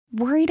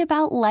Worried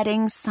about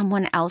letting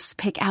someone else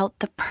pick out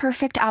the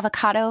perfect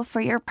avocado for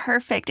your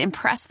perfect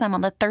impress them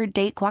on the third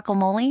date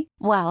guacamole?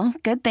 Well,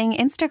 good thing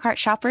Instacart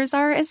shoppers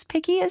are as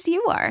picky as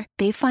you are.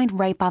 They find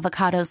ripe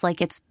avocados like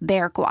it's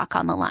their guac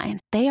on the line.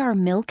 They are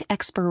milk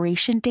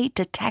expiration date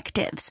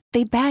detectives.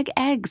 They bag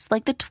eggs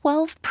like the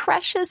 12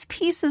 precious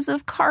pieces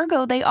of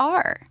cargo they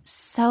are.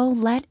 So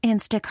let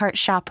Instacart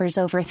shoppers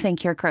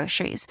overthink your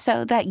groceries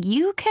so that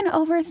you can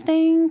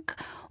overthink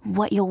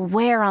what you'll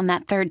wear on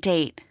that third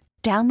date.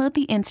 Download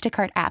the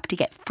Instacart app to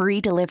get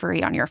free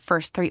delivery on your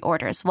first 3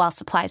 orders while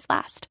supplies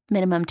last.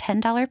 Minimum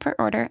 $10 per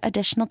order.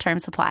 Additional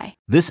terms apply.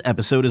 This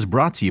episode is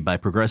brought to you by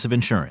Progressive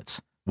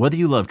Insurance. Whether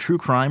you love true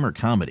crime or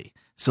comedy,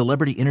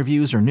 celebrity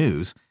interviews or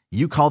news,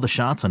 you call the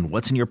shots on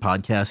what's in your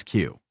podcast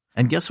queue.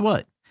 And guess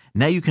what?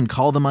 Now you can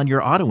call them on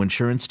your auto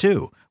insurance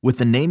too with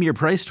the Name Your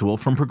Price tool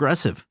from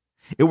Progressive.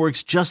 It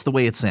works just the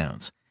way it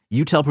sounds.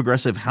 You tell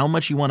Progressive how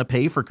much you want to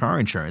pay for car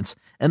insurance,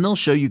 and they'll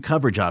show you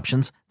coverage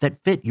options that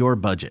fit your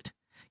budget.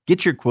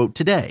 Get your quote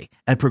today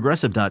at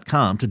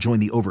Progressive.com to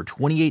join the over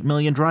 28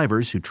 million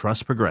drivers who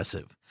trust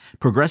Progressive.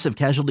 Progressive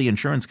Casualty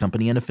Insurance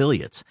Company and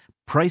Affiliates.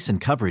 Price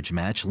and coverage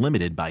match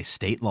limited by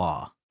state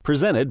law.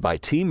 Presented by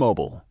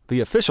T-Mobile,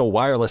 the official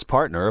wireless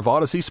partner of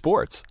Odyssey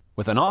Sports.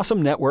 With an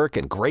awesome network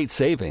and great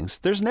savings,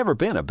 there's never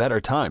been a better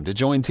time to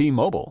join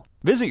T-Mobile.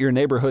 Visit your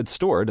neighborhood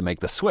store to make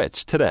the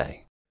switch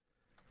today.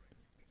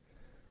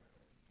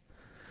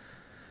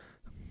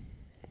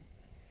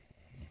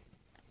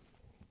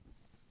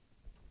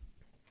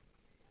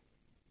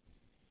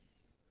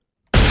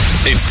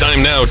 It's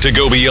time now to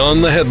go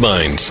beyond the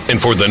headlines,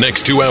 and for the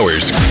next 2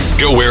 hours,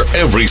 go where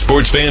every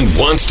sports fan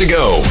wants to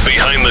go.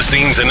 Behind the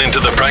scenes and into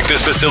the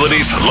practice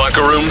facilities,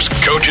 locker rooms,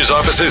 coaches'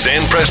 offices,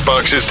 and press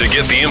boxes to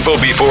get the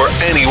info before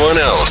anyone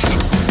else.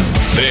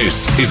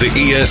 This is the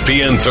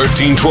ESPN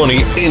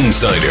 1320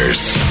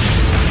 Insiders.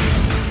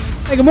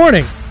 Hey, good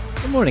morning.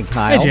 Good morning,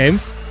 Kyle. Hey,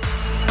 James.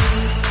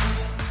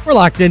 We're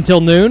locked in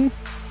till noon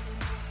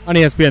on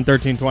ESPN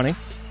 1320.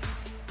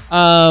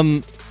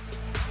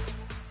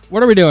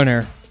 What are we doing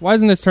here? Why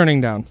isn't this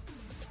turning down?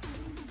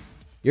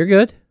 You're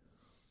good.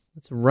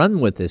 Let's run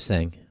with this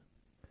thing.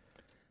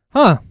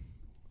 Huh.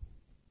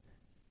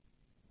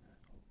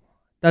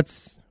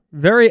 That's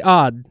very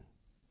odd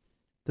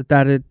that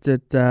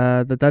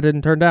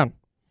didn't turn down.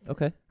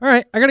 Okay. All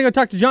right, I got to go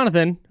talk to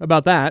Jonathan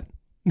about that.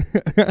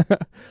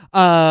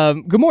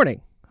 Good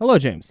morning. Hello,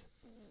 James.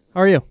 How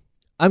are you?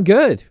 I'm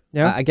good.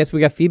 Yeah? I guess we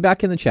got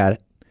feedback in the chat.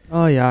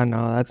 Oh, yeah,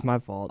 no, that's my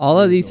fault. All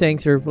of these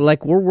things are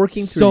like we're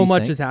working through so these much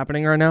things. is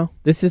happening right now.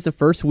 This is the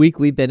first week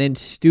we've been in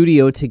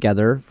studio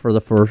together for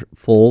the first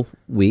full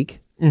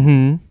week.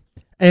 Mm-hmm.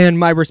 And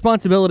my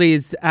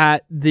responsibilities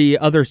at the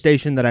other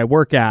station that I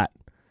work at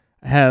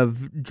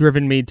have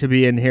driven me to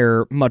be in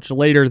here much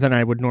later than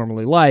I would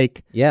normally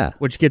like. Yeah.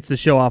 Which gets the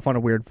show off on a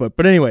weird foot.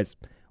 But anyways,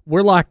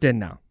 we're locked in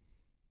now.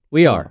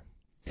 We are.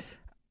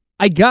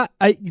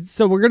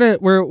 So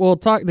we'll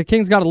talk. The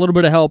Kings got a little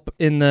bit of help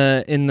in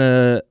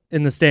the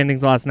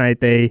standings last night.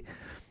 They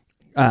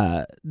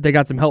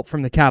got some help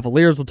from the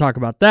Cavaliers. We'll talk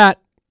about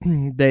that.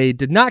 They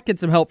did not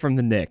get some help from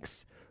the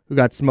Knicks, who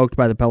got smoked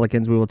by the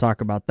Pelicans. We will talk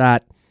about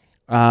that.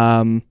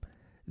 The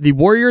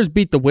Warriors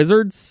beat the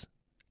Wizards.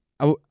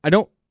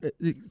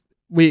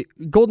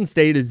 Golden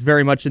State is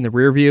very much in the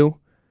rear view,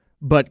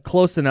 but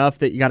close enough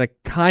that you got to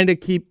kind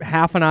of keep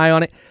half an eye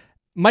on it.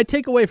 My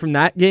takeaway from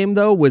that game,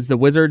 though, was the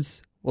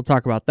Wizards. We'll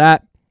talk about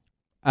that.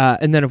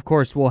 And then, of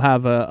course, we'll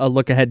have a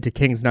look ahead to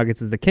Kings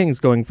Nuggets as the Kings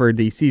going for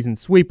the season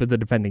sweep of the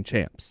defending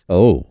champs.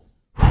 Oh.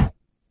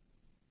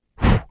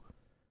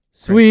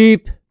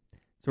 Sweep.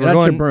 So we're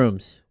going, your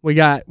brooms. We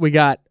got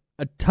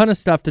a ton of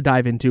stuff to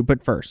dive into,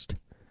 but first,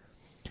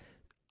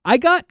 I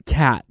got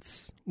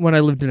cats when I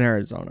lived in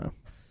Arizona.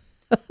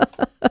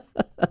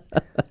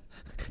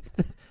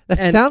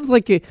 That sounds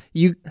like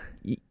you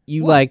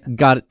like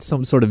got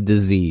some sort of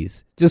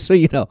disease. Just so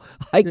you know,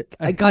 I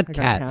got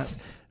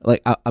cats.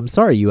 Like I'm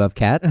sorry, you have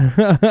cats.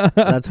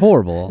 That's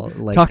horrible.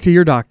 Like, talk to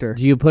your doctor.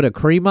 Do you put a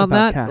cream on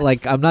that? Cats.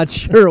 Like I'm not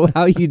sure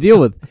how you deal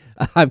with.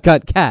 I've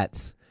got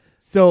cats.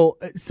 So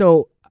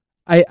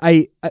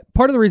I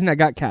part of the reason I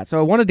got cats. So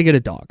I wanted to get a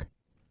dog.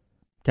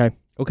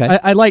 Okay.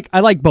 I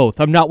like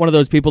both. I'm not one of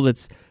those people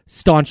that's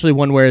staunchly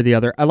one way or the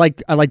other. I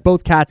like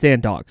both cats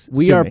and dogs.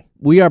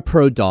 We are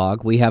pro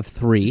dog. We have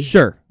 3.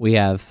 Sure. We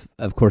have,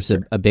 of course,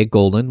 a big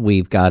golden.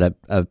 We've got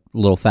a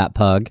little fat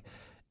pug,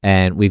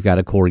 and we've got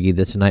a corgi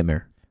that's a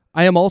nightmare.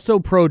 I am also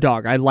pro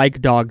dog. I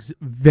like dogs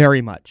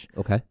very much.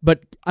 Okay.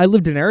 But I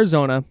lived in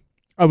Arizona.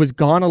 I was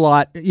gone a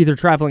lot, either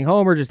traveling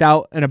home or just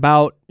out and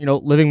about,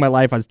 living my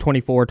life. I was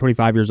 24,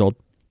 25 years old.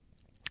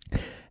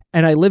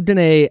 And I lived in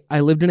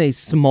a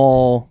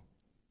small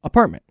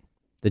apartment.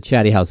 The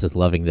chatty house is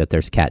loving that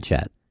there's cat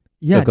chat.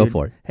 Yeah, so go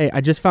for it. Hey,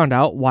 I just found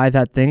out why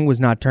that thing was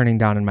not turning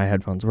down in my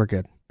headphones. We're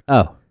good.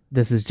 Oh.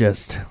 This is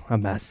just a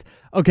mess.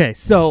 Okay,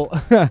 so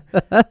I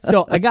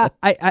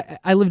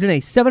lived in a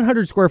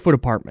 700 square foot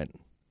apartment.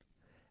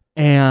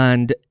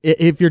 And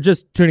if you're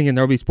just tuning in,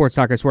 there will be sports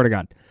talk, I swear to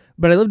God.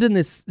 But I lived in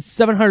this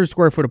 700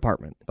 square foot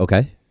apartment.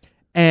 Okay.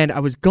 And I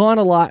was gone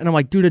a lot, and I'm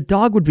like, dude, a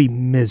dog would be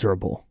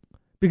miserable.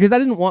 Because I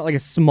didn't want like a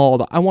small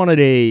dog. I wanted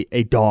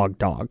a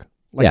dog.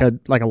 Like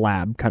a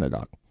lab kind of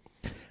dog.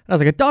 And I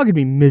was like, a dog would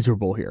be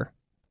miserable here.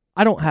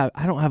 I don't have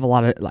a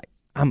lot of like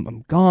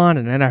I'm gone,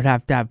 and then I'd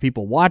have to have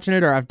people watching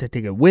it, or I have to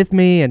take it with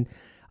me, and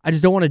I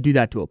just don't want to do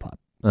that to a pup.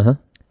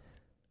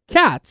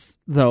 Cats,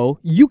 though,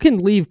 you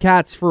can leave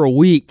cats for a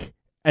week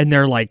and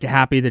they're like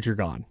happy that you're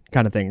gone,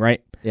 kind of thing,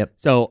 right? Yep.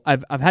 So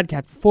I've had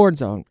cats before, and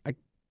so I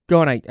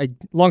go and I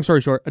long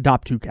story short,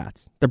 adopt 2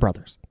 cats. They're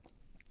brothers.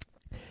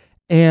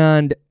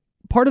 And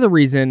part of the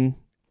reason,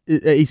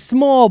 a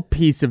small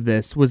piece of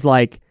this was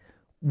like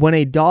when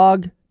a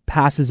dog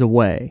passes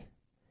away,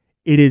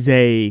 it is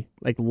a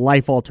like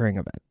life-altering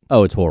event.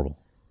 Oh, it's horrible.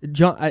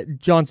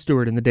 Jon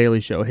Stewart in The Daily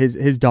Show,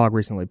 his dog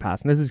recently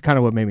passed, and this is kind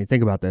of what made me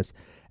think about this.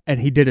 And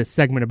he did a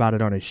segment about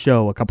it on his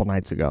show a couple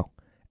nights ago,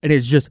 and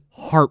it's just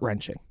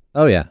heart-wrenching.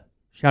 Oh yeah.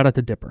 Shout out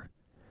to Dipper.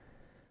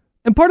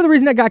 And part of the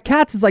reason I got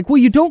cats is like, well,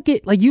 you don't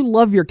get like you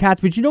love your cats,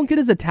 but you don't get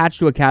as attached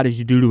to a cat as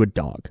you do to a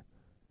dog.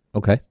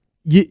 Okay.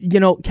 You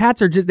know,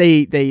 cats are just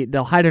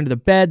they'll hide under the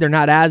bed. They're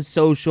not as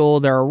social.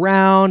 They're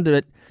around.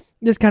 But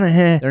just kind of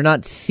They're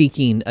not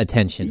seeking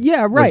attention.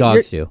 Yeah, right.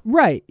 Dogs do.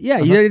 Right. Yeah,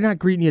 you're not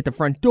greeting you at the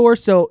front door.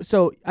 So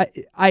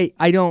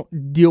I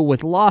don't deal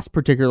with loss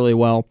particularly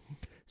well.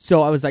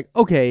 So I was like,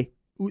 okay,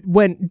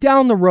 when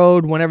down the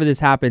road, whenever this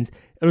happens,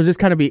 it'll just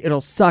kind of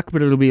it'll suck,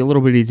 but it'll be a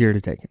little bit easier to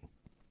take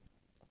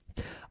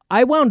it.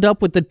 I wound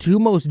up with the 2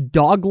 most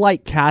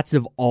dog-like cats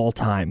of all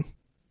time.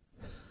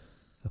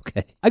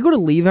 Okay. I go to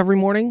leave every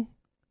morning.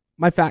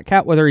 My fat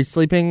cat, whether he's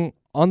sleeping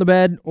on the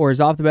bed or is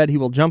off the bed, he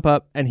will jump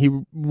up and he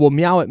will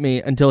meow at me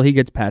until he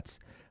gets pets.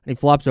 And he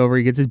flops over,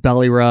 he gets his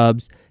belly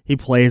rubs, he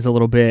plays a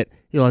little bit,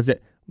 he loves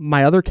it.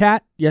 My other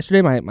cat,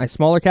 yesterday, my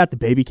smaller cat, the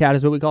baby cat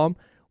is what we call him,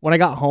 when I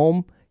got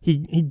home,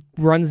 he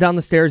runs down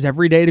the stairs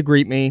every day to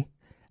greet me.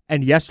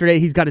 And yesterday,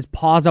 he's got his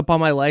paws up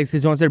on my legs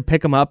because he wants to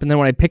pick him up. And then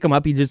when I pick him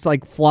up, he just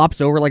like flops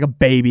over like a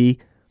baby.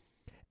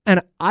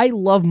 And I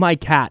love my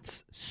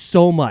cats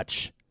so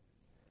much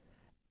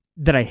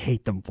that I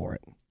hate them for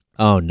it.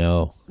 Oh,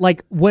 no.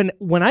 Like when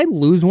I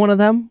lose one of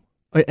them,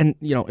 and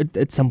you know,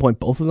 at some point,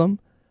 both of them,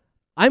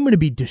 I'm going to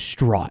be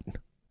distraught.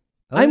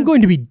 I'm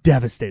going to be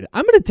devastated.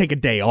 I'm going to take a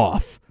day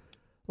off.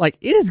 Like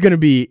it's going to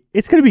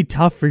be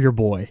tough for your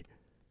boy.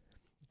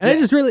 And I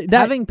just really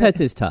having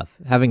pets is tough.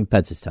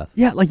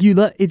 Yeah, like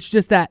it's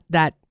just that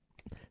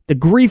the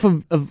grief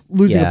of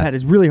losing a pet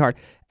is really hard,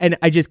 and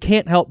I just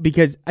can't help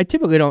because I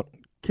typically don't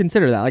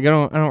consider that. Like I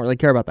don't really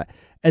care about that.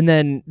 And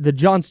then the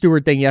Jon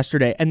Stewart thing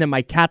yesterday, and then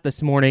my cat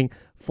this morning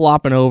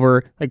flopping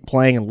over, like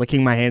playing and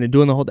licking my hand and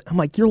doing the whole thing. I'm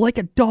like, you're like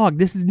a dog.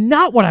 This is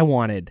not what I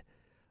wanted.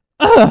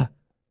 Ugh.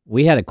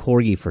 We had a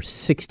corgi for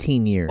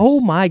 16 years. Oh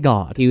my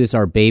God. He was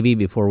our baby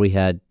before we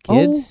had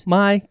kids. Oh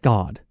my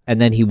God. And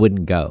then he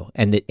wouldn't go.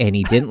 And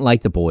he didn't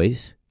like the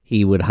boys.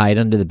 He would hide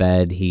under the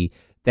bed. He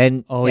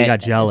got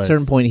jealous. At a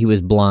certain point, he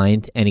was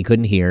blind and he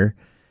couldn't hear.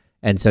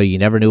 And so you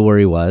never knew where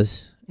he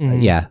was.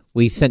 Mm-hmm.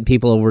 We sent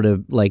people over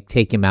to like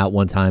take him out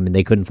one time and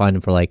they couldn't find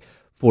him for like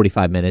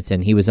 45 minutes.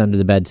 And he was under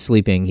the bed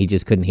sleeping. He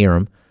just couldn't hear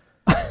him.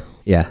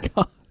 Yeah.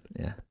 God.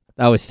 Yeah.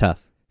 That was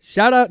tough.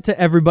 Shout out to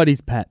everybody's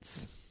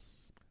pets.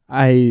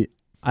 I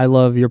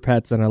love your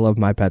pets and I love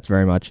my pets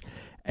very much.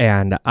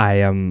 And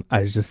I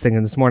was just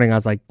thinking this morning, I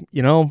was like,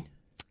 you know,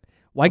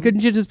 why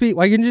couldn't you just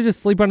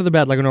sleep under the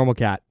bed like a normal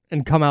cat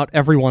and come out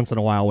every once in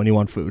a while when you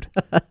want food?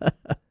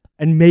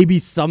 And maybe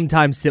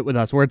sometimes sit with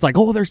us where it's like,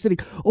 they're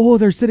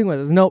sitting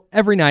with us. No,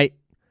 every night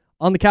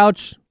on the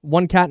couch,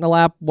 one cat in a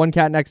lap, one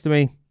cat next to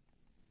me.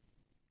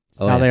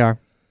 That's how they are.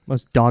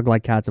 Most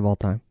dog-like cats of all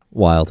time.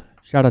 Wild.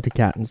 Shout out to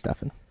Kat and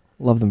Stefan.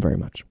 Love them very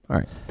much. All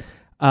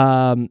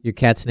right. Your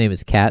cat's name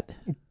is Cat?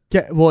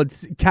 Well,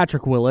 it's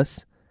Patrick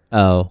Willis.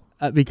 Oh.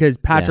 Because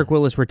Patrick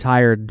Willis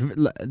retired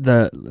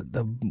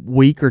the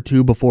week or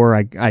 2 before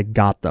I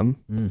got them.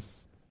 Mm.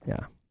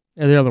 Yeah.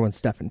 And the other one's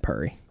Stephen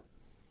Purry.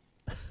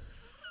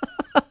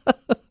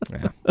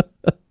 Yeah.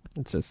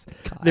 It's just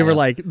they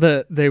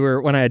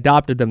were when I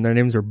adopted them, their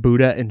names were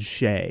Buddha and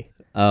Shay.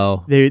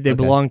 Oh. They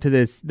belonged to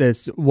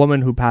this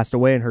woman who passed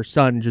away, and her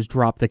son just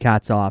dropped the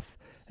cats off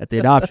at the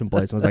adoption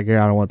place and was like,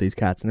 "Yeah, I don't want these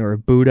cats." And they were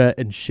Buddha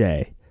and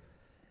Shay.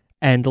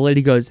 And the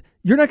lady goes,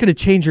 "You're not going to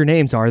change your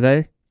names,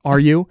 are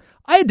you?"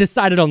 I had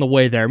decided on the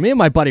way there. Me and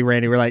my buddy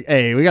Randy were like,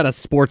 "Hey, we got to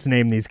sports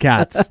name these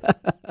cats."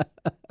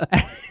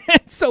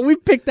 And so we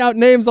picked out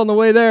names on the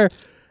way there.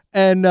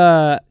 And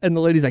the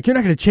lady's like, "You're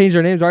not going to change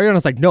their names, are you?" And I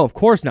was like, "No, of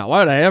course not. Why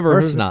would I ever?"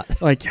 Of course not. I'm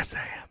like, "Yes,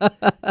 I am.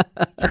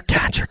 You're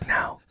Patrick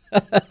now."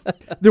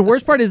 The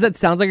worst part is that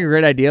sounds like a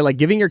great idea. Like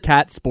giving your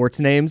cat sports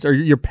names or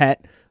your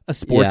pet a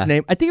sports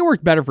name. I think it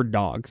worked better for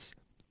dogs.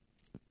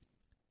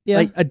 Yeah.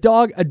 Like a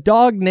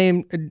dog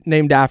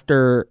named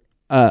after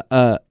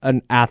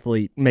an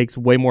athlete makes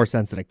way more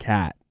sense than a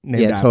cat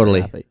named after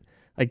an athlete.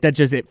 Like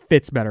it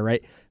fits better,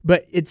 right?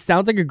 But it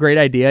sounds like a great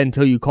idea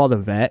until you call the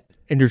vet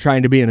and you're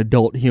trying to be an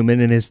adult human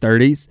in his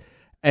 30s,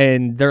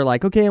 and they're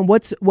like, "Okay, and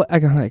what?"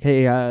 I'm like,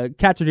 "Hey,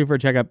 cats are due for a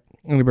checkup.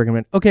 I'm gonna bring them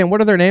in." "Okay, and what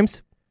are their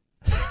names?"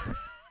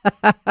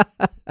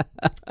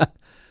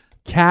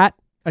 Cat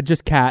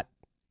Just cat.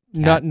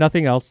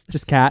 Nothing else.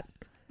 Just cat.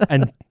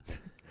 And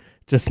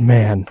just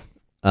man.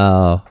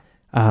 Oh.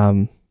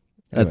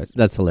 Anyways,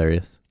 That's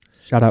hilarious.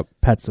 shout out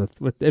pets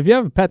with if you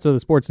have pets with a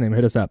sports name,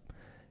 hit us up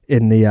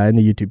in the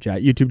YouTube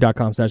chat.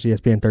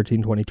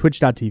 YouTube.com/ESPN1320,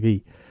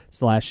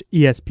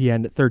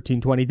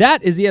 Twitch.tv/ESPN1320.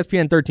 That is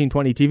ESPN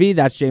 1320 TV.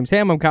 That's James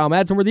Ham. I'm Kyle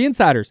Madsen. We're the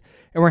Insiders.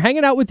 And we're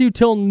hanging out with you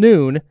till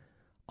noon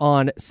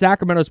on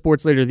Sacramento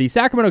Sports Leader. The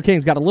Sacramento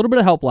Kings got a little bit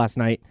of help last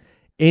night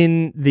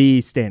in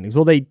the standings.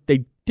 Well, they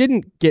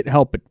didn't get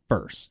help at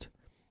first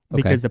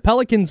because the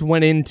Pelicans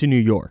went into New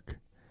York.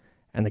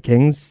 And the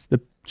Kings,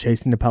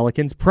 chasing the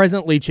Pelicans,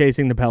 presently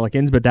chasing the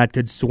Pelicans, but that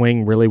could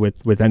swing really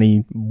with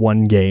any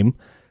one game.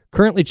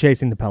 Currently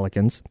chasing the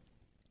Pelicans.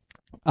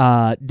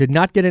 Did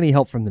not get any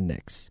help from the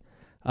Knicks.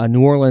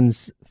 New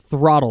Orleans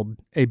throttled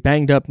a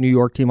banged-up New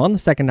York team on the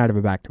second night of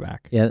a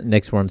back-to-back. Yeah,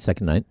 Knicks were on the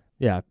second night.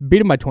 Yeah, beat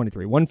them by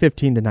 23,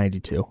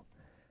 115-92.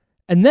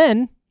 And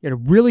then you had a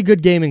really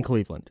good game in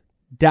Cleveland.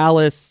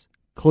 Dallas,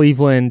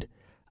 Cleveland.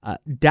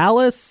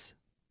 Dallas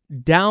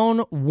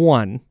down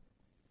 1.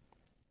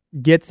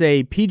 Gets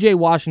a PJ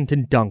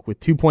Washington dunk with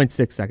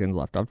 2.6 seconds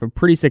left off a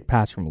pretty sick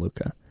pass from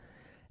Luka.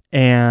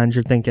 And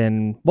you're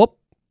thinking, well,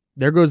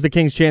 there goes the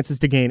Kings' chances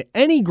to gain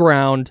any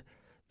ground.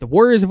 The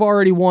Warriors have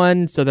already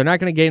won, so they're not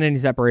going to gain any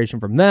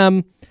separation from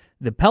them.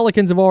 The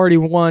Pelicans have already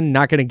won,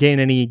 not going to gain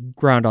any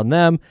ground on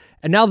them.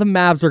 And now the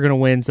Mavs are going to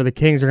win, so the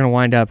Kings are going to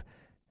wind up,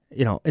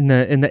 in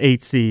the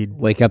 8th seed.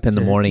 Wake up in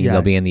the morning and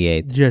they'll be in the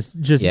 8th.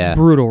 Just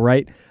brutal,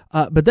 right?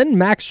 But then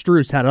Max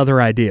Strus had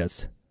other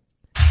ideas.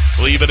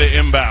 Cleva to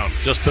inbound,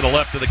 just to the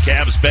left of the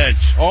Cavs bench.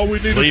 All we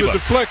need is a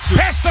deflection.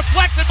 Pass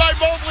deflected by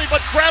Mobley,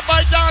 but grabbed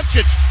by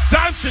Doncic.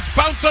 Doncic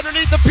bounced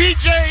underneath the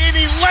PJ, and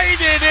he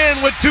laid it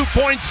in with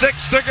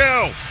 2.6 to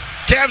go.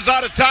 Cavs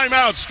out of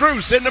timeout.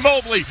 Strus into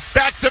Mobley.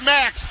 Back to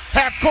Max.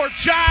 Half-court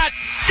shot.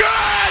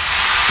 Good!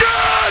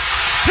 Good!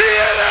 He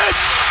hit it!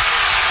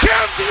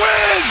 Cavs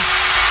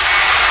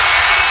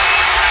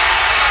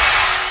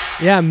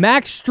win! Yeah,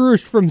 Max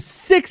Strus from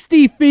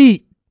 60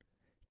 feet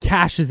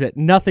cashes it.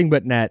 Nothing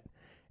but net.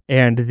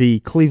 And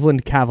the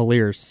Cleveland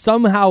Cavaliers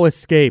somehow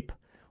escape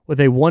with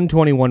a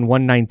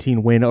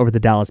 121-119 win over the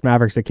Dallas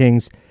Mavericks. The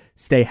Kings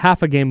stay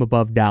half a game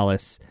above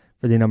Dallas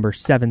for the number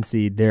 7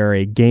 seed. They're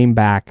a game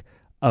back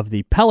of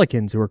the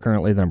Pelicans, who are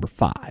currently the number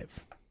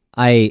 5.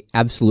 I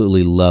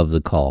absolutely love the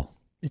call.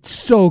 It's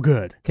so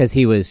good because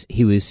he was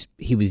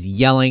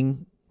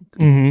yelling,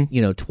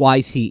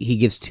 twice. He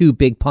gives 2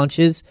 big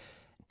punches,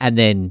 and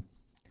then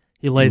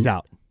he lays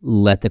out.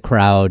 Let the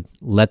crowd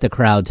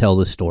tell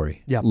the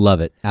story. Yeah,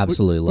 love it.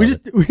 Absolutely love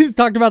it. We just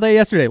talked about that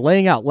yesterday.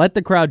 Laying out. Let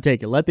the crowd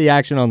take it. Let the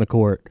action on the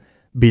court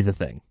be the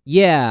thing.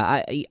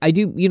 Yeah, I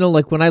do.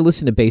 Like when I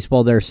listen to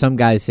baseball, there are some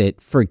guys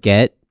that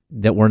forget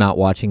that we're not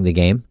watching the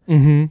game.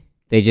 Mm-hmm.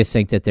 They just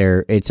think that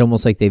it's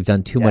almost like they've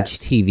done too much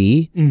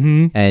TV.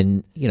 Mm-hmm.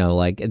 And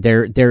like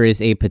there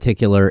is a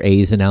particular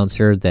A's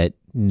announcer that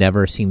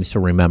never seems to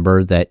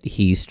remember that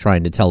he's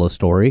trying to tell a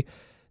story,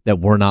 that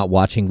we're not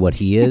watching what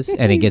he is,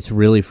 and it gets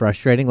really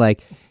frustrating.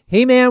 Like,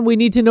 hey man, we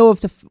need to know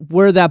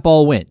where that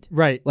ball went.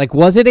 Right. Like,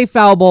 was it a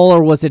foul ball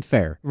or was it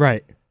fair?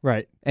 Right.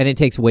 And it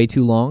takes way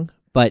too long,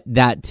 but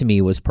that to me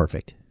was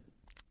perfect.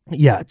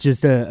 Yeah,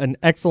 just an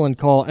excellent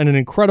call and an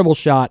incredible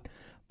shot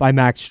by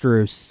Max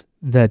Strus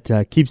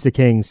that keeps the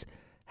Kings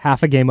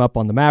half a game up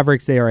on the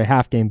Mavericks. They are a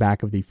half game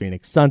back of the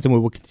Phoenix Suns, and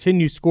we will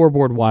continue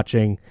scoreboard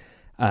watching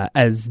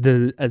as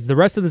the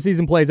rest of the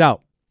season plays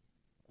out.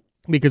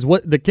 Because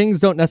what the Kings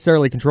don't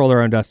necessarily control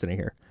their own destiny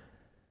here.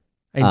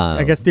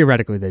 I guess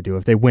theoretically they do.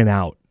 If they win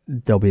out,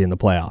 they'll be in the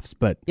playoffs.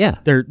 But yeah,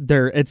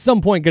 they're at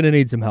some point going to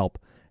need some help,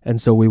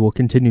 and so we will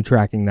continue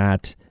tracking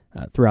that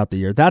throughout the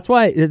year. That's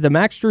why the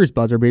Max Strus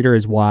buzzer beater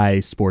is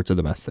why sports are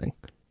the best thing.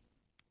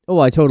 Oh,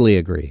 I totally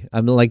agree.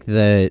 I mean, like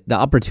the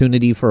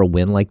opportunity for a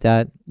win like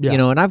that,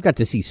 and I've got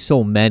to see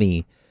so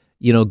many,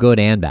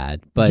 good and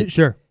bad. But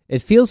sure.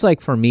 It feels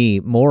like for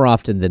me, more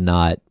often than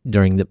not,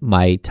 during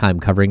my time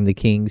covering the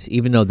Kings,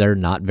 even though they were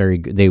not very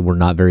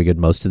good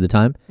most of the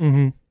time,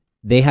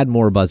 they had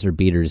more buzzer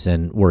beaters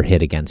and were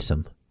hit against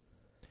them.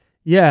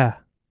 Yeah,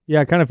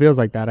 it kind of feels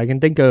like that. I can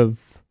think of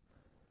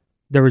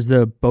there was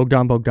the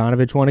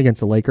Bogdanovich one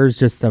against the Lakers.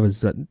 That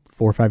was 4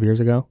 or 5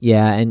 years ago.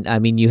 Yeah, and I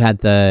mean you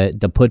had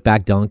the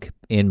putback dunk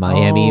in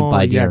Miami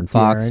by De'Aaron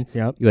Fox.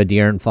 Yep. You had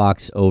De'Aaron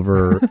Fox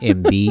over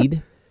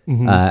Embiid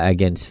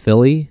against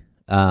Philly.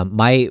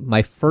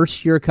 My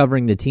first year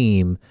covering the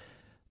team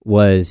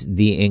was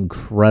the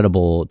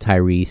incredible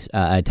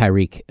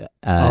Tyreek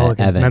against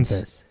Evans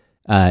Memphis.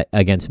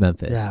 Against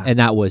Memphis, and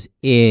that was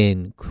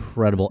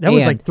incredible. That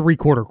was like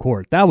 3/4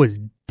 court. That was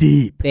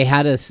deep. They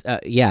had us,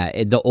 at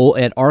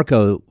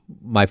Arco.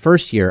 My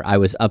first year, I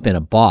was up in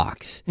a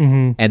box,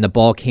 and the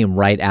ball came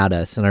right at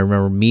us. And I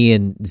remember me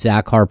and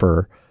Zach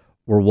Harper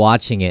were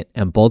watching it,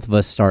 and both of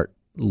us start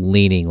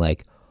leaning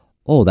like,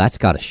 oh, that's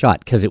got a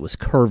shot, because it was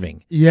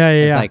curving. Yeah.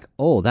 It's like,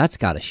 oh, that's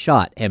got a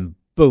shot, and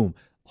boom,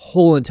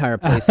 Whole entire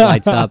place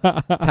lights up.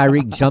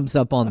 Tyreek jumps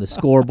up on the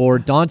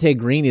scoreboard. Dante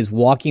Green is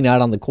walking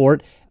out on the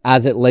court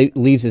as it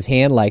leaves his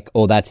hand like,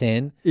 oh, that's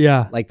in.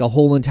 Yeah. Like the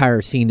whole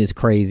entire scene is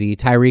crazy.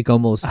 Tyreek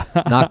almost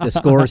knocked the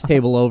scorer's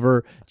table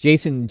over.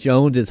 Jason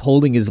Jones is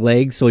holding his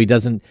legs so he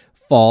doesn't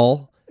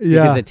fall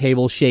because the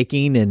table's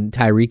shaking, and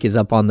Tyreek is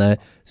up on the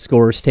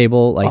scorer's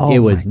table. Like, it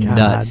was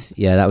nuts.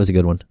 Yeah, that was a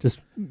good one. Just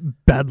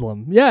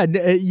bedlam. Yeah,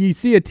 you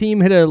see a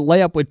team hit a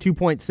layup with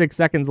 2.6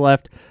 seconds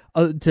left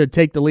to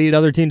take the lead.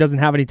 Other team doesn't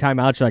have any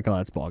timeouts. You're like, oh,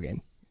 that's ball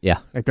game. Yeah.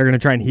 Like, they're going to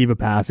try and heave a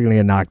pass. They're going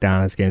to get knocked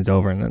down. This game's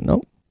over. And then,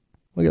 nope.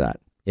 Look at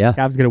that. Yeah.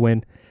 Cavs going to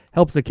win.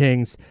 Helps the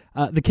Kings.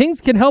 The Kings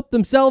can help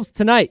themselves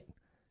tonight.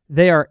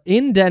 They are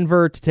in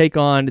Denver to take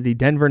on the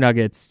Denver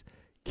Nuggets.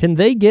 Can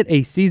they get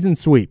a season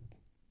sweep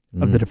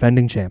of the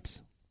defending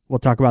champs? We'll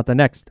talk about that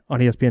next on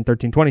ESPN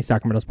 1320,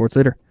 Sacramento Sports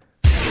Leader.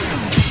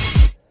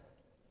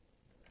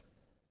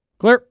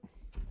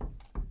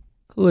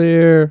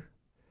 Clear.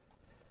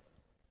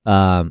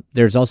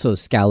 There's also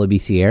Scal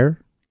Bicier,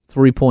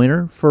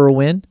 3-pointer for a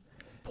win.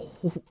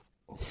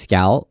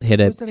 Scal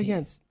hit a... Who's that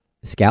against?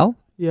 Scal?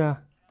 Yeah.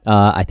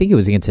 I think it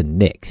was against the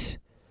Knicks.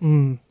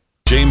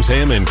 James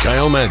Ham and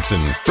Kyle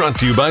Madsen, brought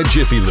to you by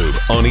Jiffy Lube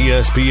on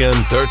ESPN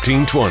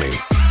 1320.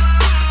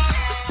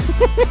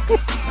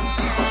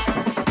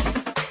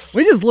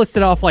 We just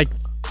listed off like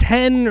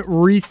 10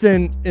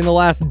 recent, in the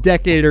last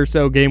decade or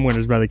so, game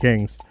winners by the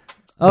Kings.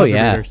 Oh,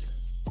 yeah.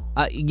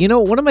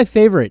 One of my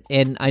favorite,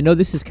 and I know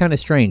this is kind of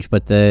strange,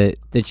 but the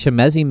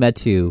Chimezie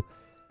Metu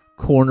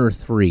corner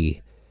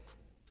three,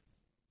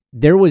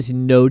 there was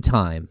no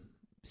time.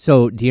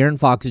 So De'Aaron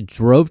Fox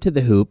drove to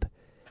the hoop,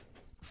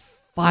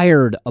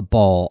 fired a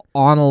ball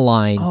on a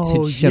line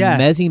to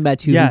Chimezie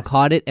Metu, who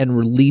caught it and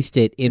released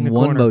it in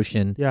one corner.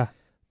 motion. Yeah.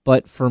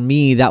 But for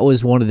me, that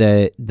was one of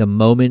the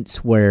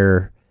moments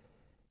where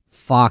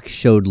Fox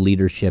showed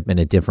leadership in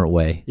a different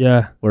way.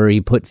 Yeah. Where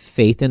he put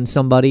faith in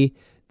somebody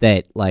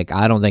that, like,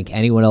 I don't think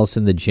anyone else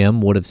in the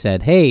gym would have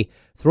said, hey,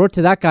 throw it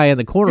to that guy in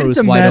the corner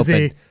who's wide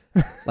open.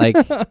 Like,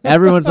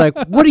 everyone's like,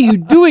 what are you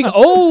doing?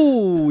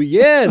 Oh,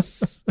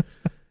 yes.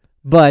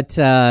 But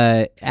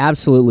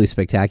absolutely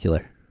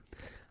spectacular.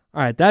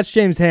 All right, that's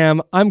James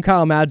Ham. I'm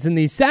Kyle Madsen.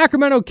 The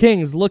Sacramento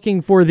Kings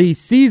looking for the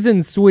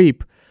season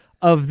sweep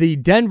of the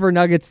Denver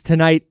Nuggets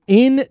tonight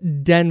in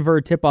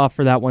Denver. Tip-off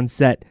for that one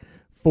set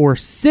for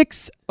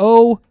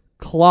 6:00.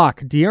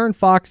 De'Aaron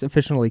Fox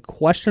officially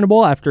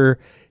questionable after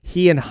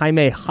he and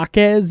Jaime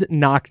Jaquez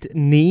knocked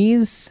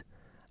knees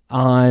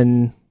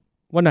on...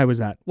 What night was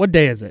that? What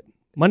day is it?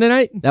 Monday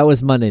night? That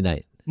was Monday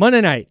night.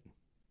 Monday night.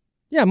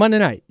 Yeah, Monday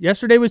night.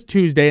 Yesterday was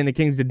Tuesday, and the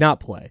Kings did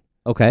not play.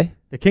 Okay.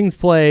 The Kings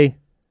play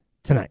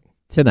tonight.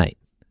 Tonight.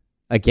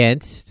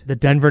 Against? The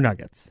Denver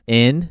Nuggets.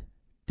 In?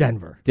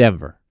 Denver.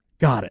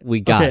 Got it. We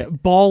got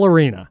it. Ball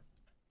Arena.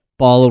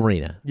 Ball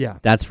Arena. Yeah.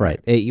 That's right.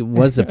 It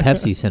was a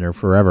Pepsi Center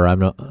forever. I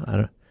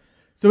don't.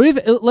 So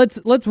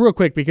let's real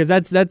quick, because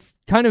that's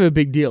kind of a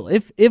big deal.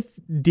 If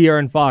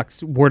De'Aaron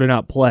Fox were to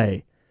not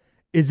play,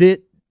 is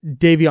it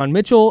Davion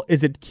Mitchell?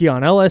 Is it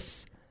Keon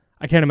Ellis?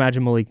 I can't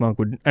imagine Malik Monk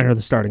would enter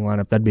the starting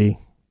lineup.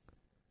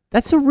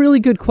 That's a really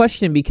good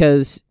question,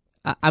 because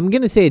I'm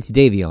going to say it's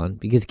Davion,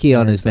 because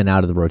Keon has been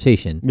out of the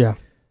rotation. Yeah.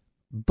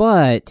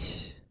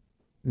 But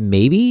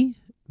maybe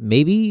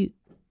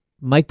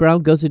Mike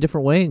Brown goes a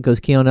different way and goes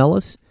Keon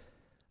Ellis.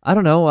 I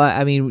don't know.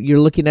 I mean, you're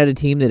looking at a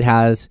team that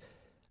has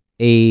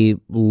a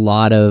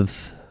lot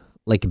of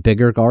like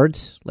bigger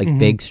guards, like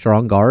big,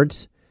 strong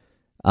guards.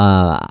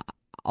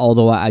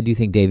 Although I do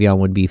think Davion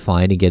would be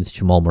fine against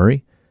Jamal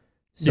Murray.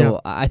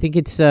 So I think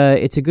it's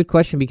a good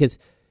question, because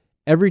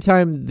every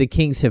time the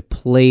Kings have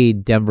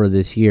played Denver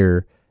this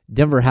year,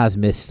 Denver has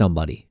missed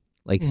somebody.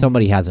 Like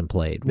somebody hasn't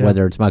played,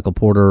 whether it's Michael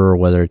Porter or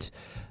whether it's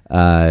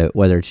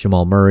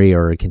Jamal Murray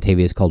or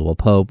Kentavious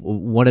Caldwell-Pope.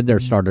 One of their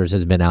starters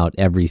has been out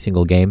every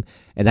single game,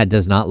 and that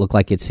does not look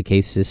like it's the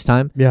case this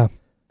time. Yeah.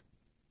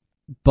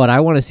 But I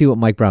want to see what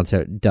Mike Brown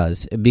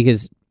does,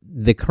 because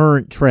the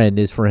current trend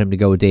is for him to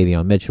go with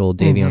Davion Mitchell.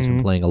 Davion's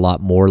been playing a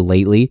lot more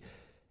lately,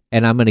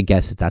 and I'm going to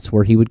guess that that's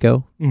where he would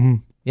go. Mm-hmm.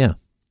 Yeah.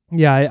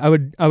 Yeah,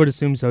 I would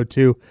assume so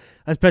too,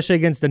 especially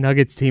against the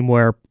Nuggets team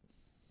where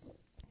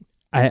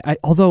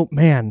although,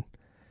 man,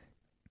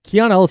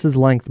 Keon Ellis's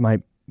length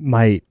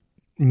might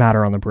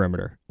matter on the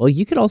perimeter. Well,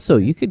 you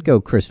could go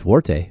Chris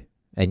Duarte,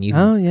 and you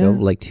go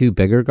like two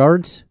bigger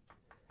guards.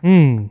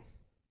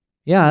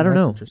 Yeah, I don't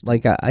know.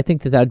 Like, I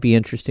think that would be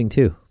interesting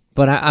too.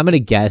 But I'm going to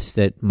guess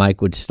that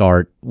Mike would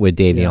start with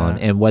Davion,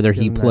 and whether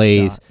he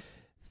plays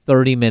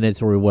 30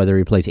 minutes or whether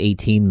he plays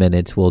 18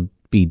 minutes will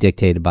be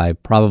dictated by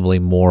probably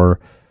more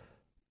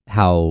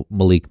how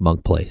Malik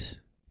Monk plays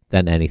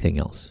than anything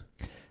else.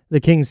 The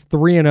Kings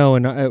 3-0,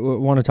 and I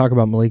want to talk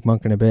about Malik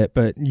Monk in a bit,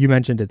 but you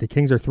mentioned it. The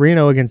Kings are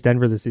 3-0 against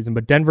Denver this season,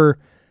 but Denver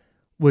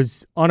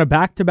was on a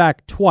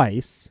back-to-back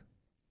twice,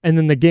 and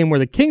then the game where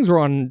the Kings were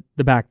on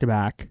the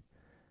back-to-back,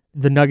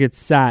 the Nuggets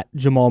sat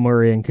Jamal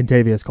Murray and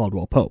Kentavious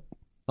Caldwell-Pope.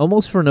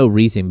 Almost for no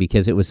reason,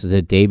 because it was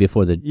the day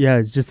before the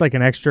it's just like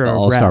an extra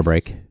All-Star rest.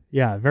 break.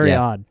 Yeah, very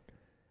odd.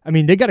 I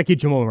mean, they got to keep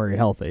Jamal Murray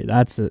healthy.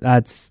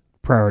 That's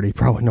priority,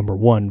 probably number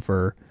one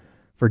for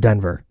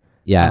Denver.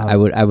 Yeah, I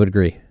would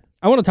agree.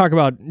 I want to talk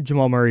about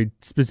Jamal Murray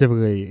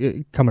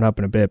specifically coming up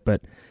in a bit,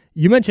 but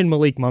you mentioned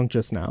Malik Monk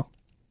just now,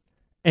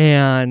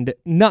 and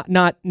not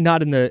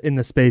in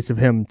the space of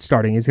him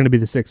starting. He's going to be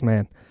the sixth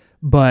man,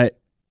 but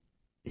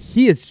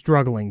he is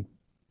struggling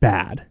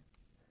bad.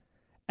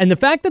 And the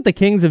fact that the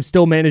Kings have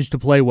still managed to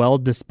play well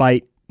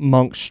despite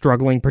Monk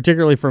struggling,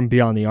 particularly from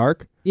beyond the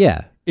arc,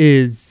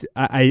 is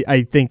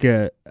I think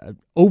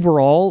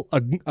overall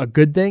a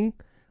good thing.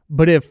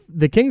 But if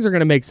the Kings are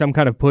going to make some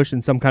kind of push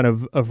and some kind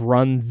of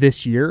run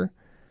this year,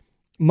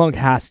 Monk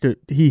has to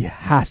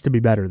be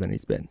better than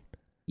he's been.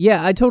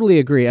 Yeah, I totally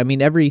agree. I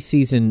mean, every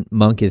season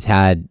Monk has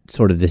had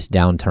sort of this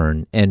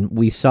downturn, and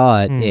we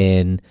saw it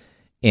in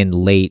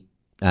late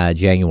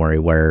January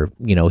where,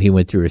 he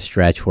went through a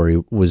stretch where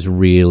he was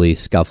really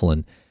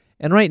scuffling.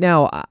 And right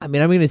now, I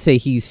mean, I'm going to say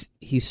he's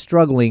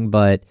struggling,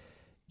 but,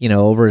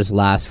 over his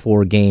last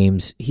 4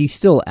 games, he's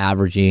still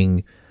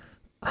averaging,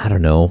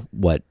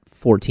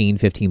 14,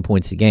 15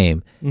 points a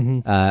game.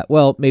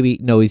 Well, maybe,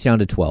 no, he's down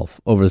to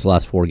 12 over his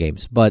last 4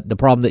 games. But the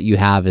problem that you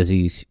have is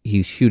he's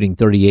shooting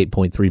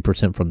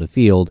 38.3% from the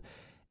field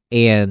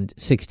and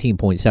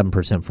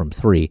 16.7% from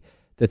 3.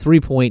 The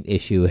 3-point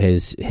issue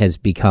has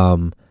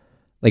become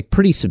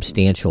pretty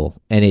substantial,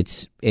 and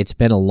it's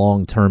been a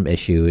long-term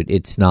issue.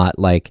 It's not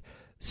like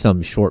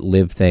some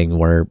short-lived thing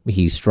where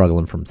he's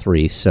struggling from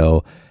 3.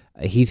 So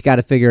he's got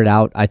to figure it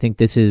out. I think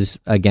this is,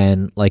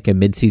 again, like a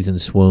midseason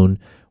swoon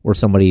where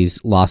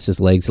somebody's lost his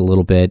legs a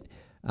little bit.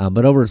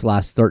 But over his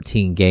last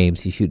 13 games,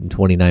 he's shooting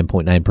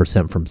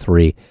 29.9% from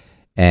 3.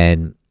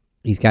 And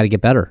he's got to get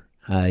better.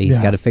 He's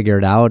got to figure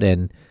it out.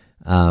 And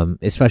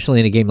especially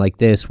in a game like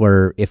this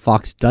where if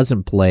Fox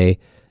doesn't play,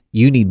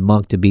 you need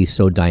Monk to be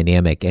so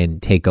dynamic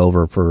and take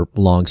over for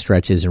long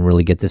stretches and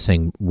really get this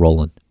thing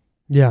rolling.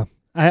 Yeah.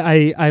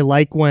 I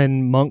like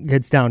when Monk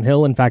gets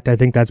downhill. In fact, I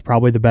think that's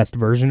probably the best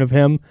version of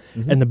him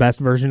and the best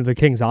version of the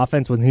Kings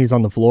offense when he's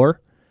on the floor.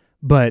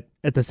 But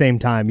at the same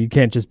time, you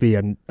can't just be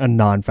a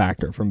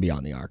non-factor from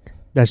beyond the arc.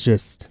 That's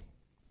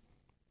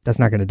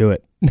not going to do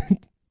it.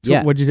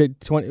 Yeah. What'd you say?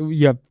 20?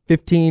 You have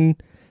 13%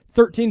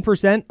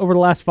 over the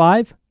last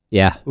 5?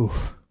 Yeah.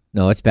 Oof.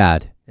 No, it's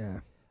bad. Yeah.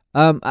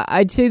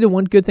 I'd say the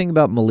one good thing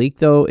about Malik,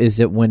 though, is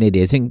that when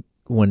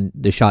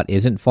the shot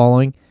isn't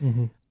falling,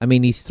 I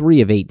mean, he's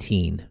 3 of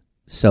 18.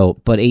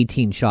 But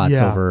 18 shots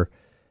over...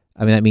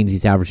 I mean, that means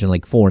he's averaging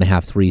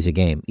 4.5 threes a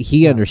game.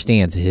 He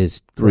understands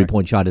his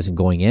 3-point shot isn't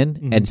going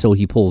in, and so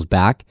he pulls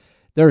back.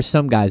 There are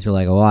some guys who are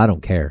like, oh, I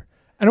don't care.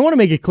 And I want to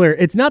make it clear,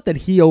 it's not that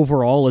he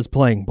overall is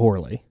playing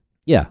poorly.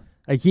 Yeah.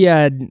 He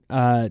had,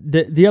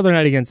 the other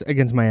night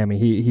against Miami,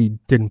 he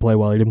didn't play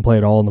well. He didn't play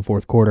at all in the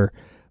fourth quarter.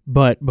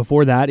 But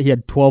before that, he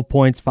had 12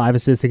 points, 5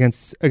 assists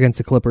against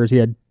the Clippers. He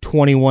had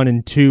 21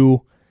 and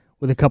 2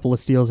 with a couple of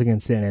steals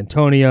against San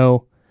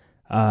Antonio.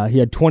 He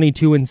had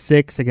 22 and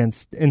 6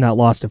 in that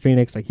loss to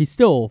Phoenix. He's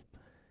still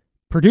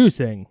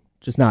producing,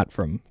 just not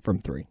from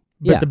 3.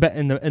 But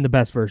the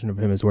best version of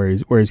him is where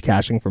he's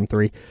cashing from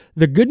 3.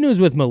 The good news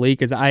with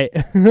Malik is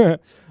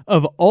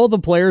of all the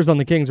players on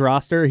the Kings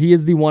roster, he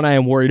is the one I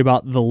am worried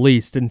about the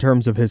least in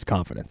terms of his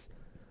confidence.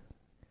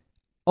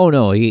 Oh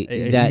no, he's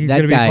that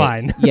gonna guy,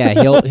 be fine.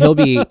 Yeah, he'll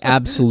be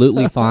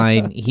absolutely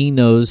fine. He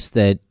knows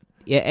that.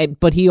 Yeah,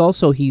 but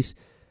he's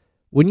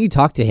when you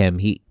talk to him,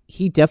 he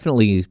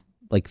definitely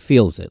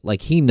feels it.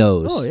 He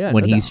knows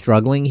when he's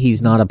struggling.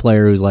 He's not a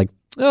player who's like,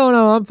 oh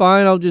no, I'm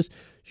fine. I'll just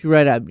shoot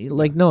right at me.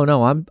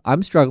 No,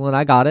 I'm struggling.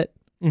 I got it.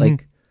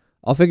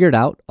 I'll figure it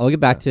out. I'll get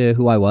back to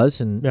who I was,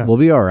 and we'll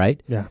be all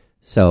right. Yeah.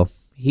 So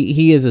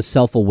he is a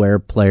self-aware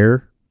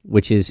player,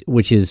 which is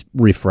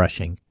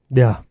refreshing.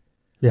 Yeah.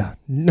 Yeah.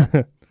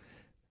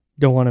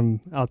 Don't want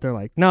him out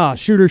there nah,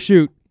 shoot or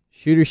shoot.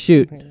 Shoot or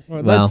shoot.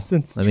 Well,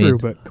 that's true,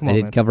 but come on,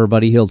 I did cover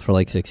Buddy Hield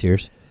for 6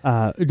 years.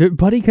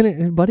 Buddy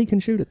can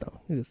shoot it though.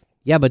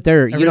 But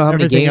you know how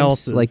many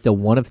games is... the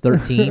 1 of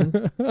 13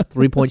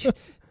 3-point.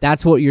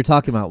 That's what you're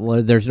talking about.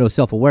 Well, there's no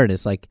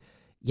self-awareness.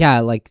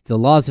 The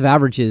laws of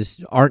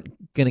averages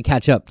aren't gonna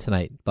catch up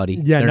tonight, buddy.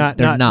 Yeah,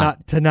 they're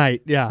not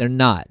tonight. Yeah, they're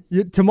not.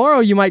 Tomorrow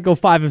you might go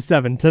 5 of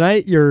 7.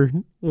 Tonight you're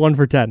 1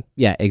 for 10.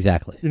 Yeah,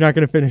 exactly. You're not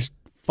gonna finish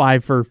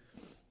 5 for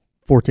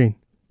 14.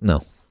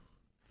 No.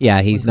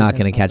 Yeah, he's not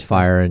gonna catch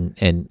fire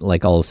and all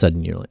of a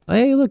sudden you're like,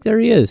 hey, look, there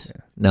he is.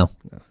 Yeah. No.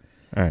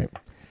 All right.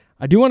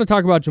 I do want to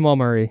talk about Jamal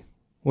Murray,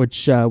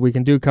 which we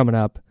can do coming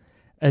up.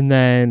 And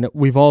then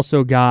we've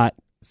also got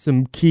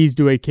some keys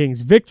to a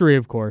Kings victory,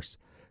 of course,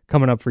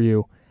 coming up for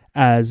you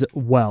as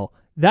well.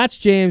 That's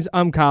James.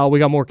 I'm Kyle. We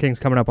got more Kings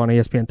coming up on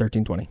ESPN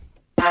 1320.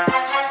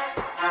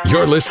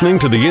 You're listening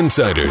to The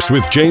Insiders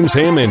with James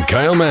Ham and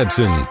Kyle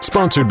Madsen,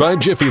 sponsored by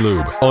Jiffy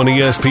Lube on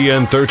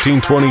ESPN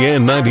 1320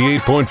 and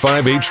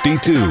 98.5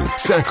 HD2,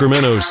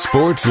 Sacramento's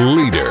sports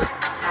leader.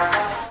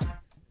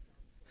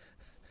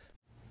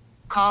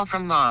 Call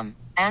from mom.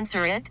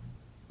 Answer it.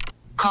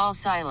 Call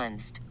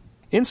silenced.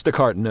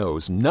 Instacart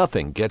knows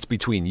nothing gets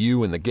between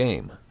you and the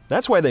game.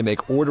 That's why they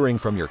make ordering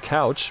from your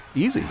couch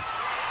easy.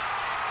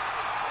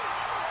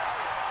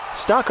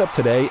 Stock up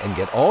today and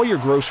get all your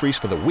groceries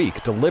for the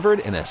week delivered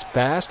in as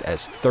fast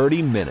as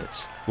 30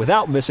 minutes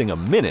without missing a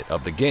minute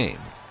of the game.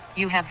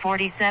 You have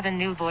 47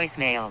 new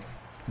voicemails.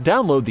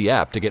 Download the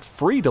app to get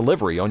free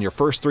delivery on your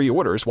first 3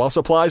 orders while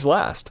supplies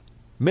last.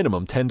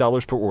 Minimum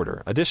 $10 per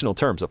order. Additional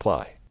terms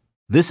apply.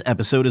 This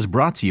episode is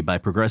brought to you by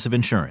Progressive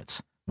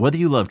Insurance. Whether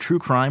you love true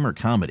crime or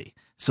comedy,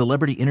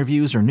 celebrity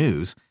interviews or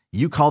news,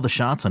 you call the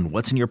shots on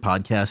what's in your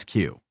podcast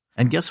queue.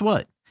 And guess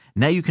what?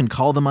 Now you can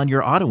call them on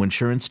your auto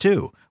insurance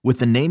too with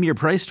the Name Your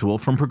Price tool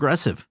from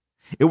Progressive.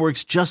 It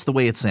works just the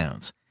way it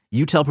sounds.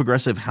 You tell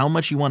Progressive how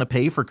much you want to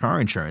pay for car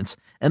insurance,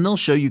 and they'll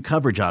show you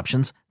coverage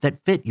options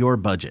that fit your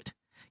budget.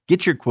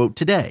 Get your quote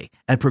today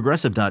at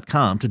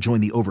Progressive.com to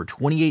join the over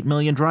 28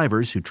 million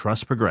drivers who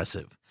trust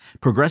Progressive.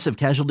 Progressive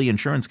Casualty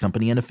Insurance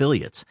Company and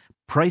Affiliates.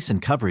 Price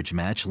and coverage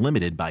match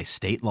limited by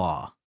state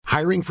law.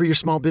 Hiring for your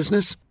small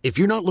business? If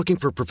you're not looking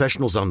for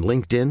professionals on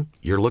LinkedIn,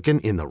 you're looking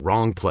in the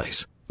wrong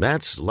place.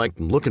 That's like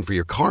looking for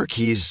your car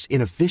keys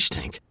in a fish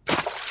tank.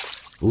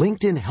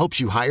 LinkedIn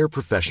helps you hire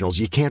professionals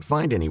you can't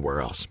find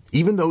anywhere else,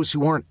 even those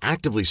who aren't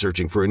actively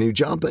searching for a new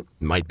job but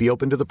might be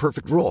open to the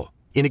perfect role.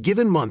 In a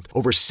given month,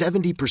 over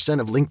 70%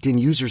 of LinkedIn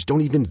users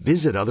don't even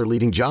visit other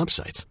leading job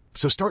sites.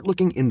 So start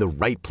looking in the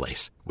right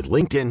place. With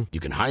LinkedIn,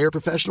 you can hire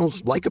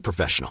professionals like a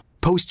professional.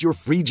 Post your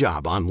free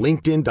job on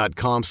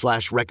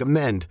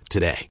linkedin.com/recommend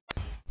today.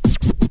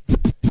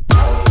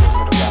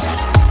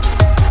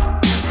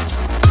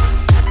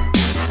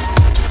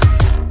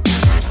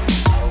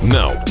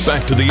 Now,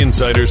 back to the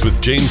Insiders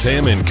with James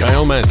Ham and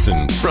Kyle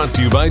Madsen. Brought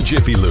to you by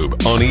Jiffy Lube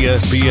on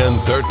ESPN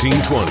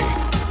 1320.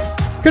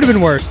 Could have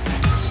been worse.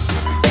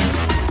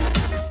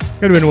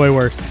 Could have been way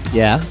worse.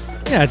 Yeah?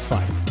 Yeah, it's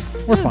fine.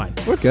 We're fine.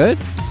 We're good.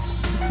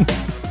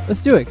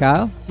 Let's do it,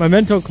 Kyle. My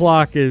mental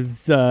clock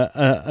is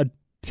a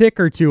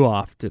tick or two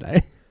off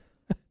today.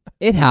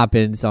 It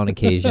happens on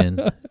occasion.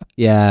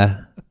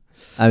 Yeah.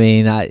 I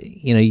mean,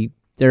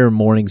 there are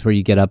mornings where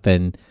you get up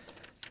and,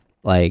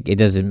 like, it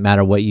doesn't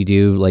matter what you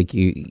do. Like,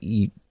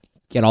 you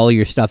get all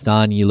your stuff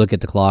done, you look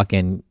at the clock,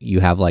 and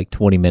you have, like,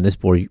 20 minutes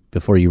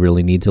before you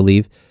really need to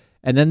leave.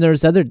 And then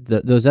there's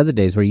those other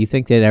days where you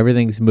think that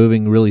everything's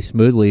moving really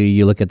smoothly.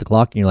 You look at the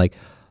clock, and you're like,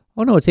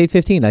 oh, no, it's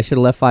 8:15. I should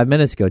have left 5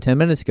 minutes ago, 10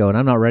 minutes ago, and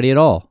I'm not ready at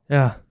all.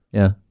 Yeah.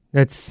 Yeah.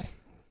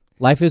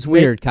 Life is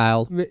weird,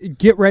 Kyle.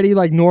 Get ready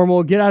like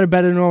normal. Get out of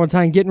bed at a normal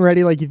time. Getting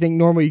ready like you think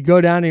normal. You go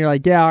down, and you're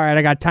like, yeah, all right,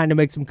 I got time to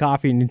make some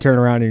coffee, and you turn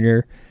around, and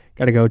you're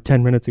got to go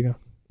 10 minutes ago.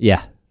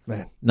 Yeah.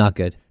 Man, not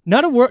good.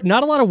 Not a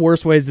lot of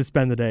worse ways to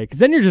spend the day, because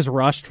then you're just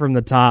rushed from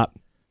the top.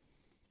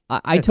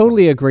 I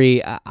totally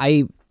agree.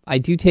 I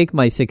do take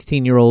my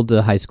 16-year-old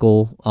to high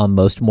school on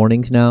most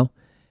mornings now,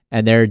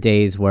 and there are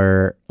days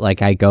where,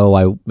 like, I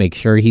make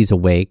sure he's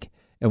awake,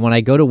 and when I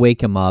go to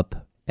wake him up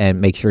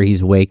and make sure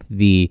he's awake,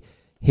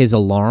 his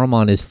alarm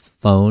on his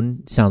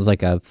phone sounds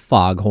like a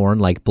foghorn,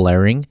 like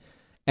blaring,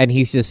 and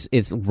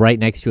it's right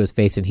next to his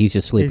face, and he's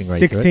just sleeping right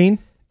 16?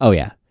 through it. Oh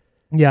yeah.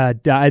 Yeah,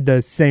 I had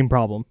the same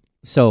problem.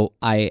 So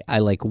I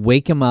like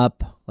wake him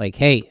up, like,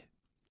 hey,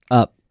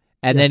 up.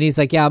 And then he's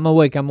like, yeah, I'm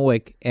awake.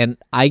 And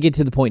I get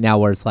to the point now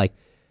where it's like,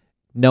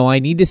 no, I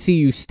need to see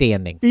you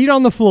standing. Feet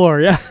on the floor,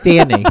 yeah.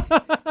 Standing.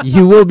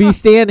 You will be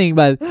standing,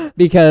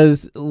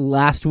 because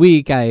last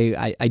week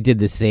I did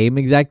the same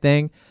exact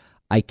thing.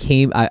 I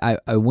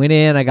went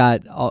in, I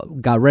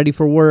got ready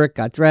for work,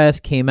 got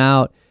dressed, came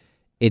out.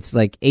 It's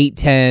like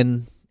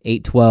 8:10,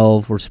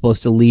 8:12. We're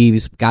supposed to leave.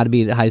 He's got to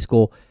be at high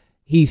school.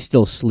 He's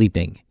still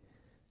sleeping.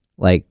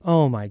 Like,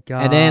 oh my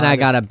God. And then I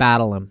got to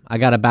battle him.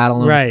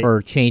 Right.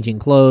 For changing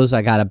clothes.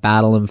 I got to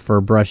battle him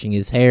for brushing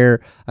his hair.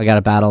 I got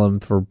to battle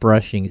him for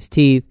brushing his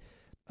teeth.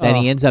 Then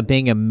he ends up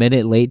being a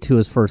minute late to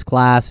his first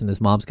class, and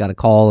his mom's got to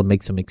call and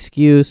make some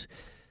excuse.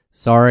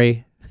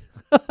 Sorry.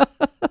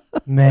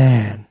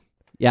 Man.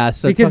 Yeah,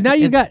 so because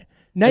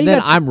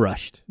I'm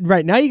rushed.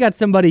 Right. Now you got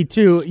somebody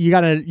too. You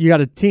got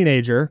a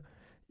teenager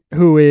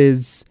who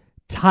is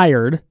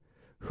tired,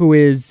 who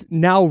is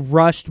now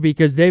rushed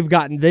because they've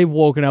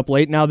woken up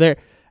late. Now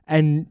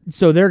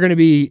so they're going to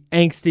be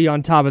angsty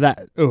on top of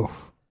that. Ooh.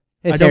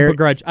 I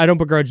don't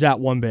begrudge that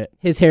one bit.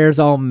 His hair's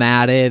all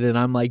matted, and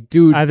I'm like,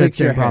 dude, I have fix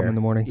that your same problem hair. in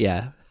the morning.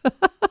 Yeah.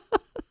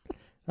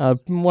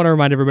 Want to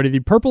remind everybody, the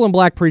Purple and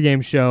Black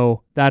pregame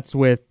show, that's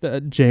with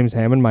James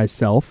Ham and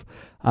myself,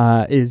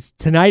 is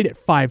tonight at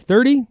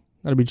 5:30.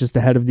 That'll be just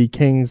ahead of the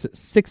Kings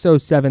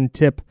 6:07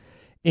 tip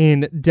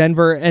in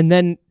Denver. And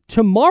then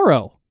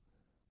tomorrow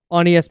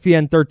on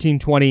ESPN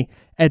 1320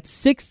 at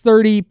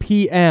 6:30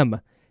 p.m.,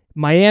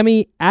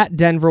 Miami at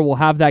Denver. Will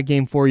have that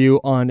game for you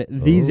on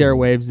these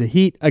airwaves. The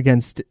Heat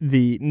against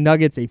the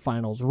Nuggets, a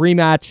finals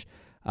rematch.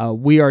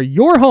 We are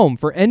your home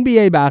for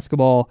NBA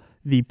basketball,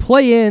 the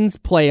play-ins,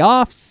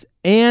 playoffs,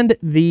 and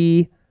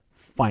the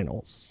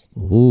finals.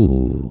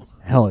 Ooh.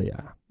 Hell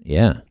yeah.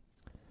 Yeah.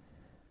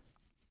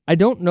 I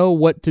don't know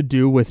what to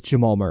do with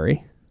Jamal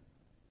Murray.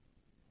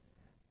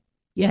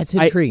 Yeah, it's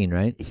intriguing,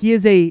 right? He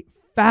is a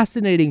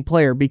fascinating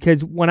player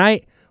because when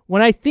I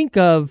think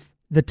of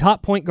the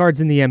top point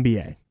guards in the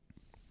NBA,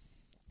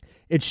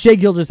 it's Shai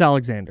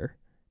Gilgeous-Alexander.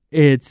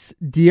 It's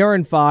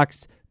De'Aaron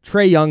Fox,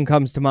 Trae Young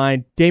comes to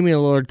mind. Damian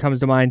Lillard comes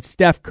to mind.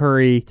 Steph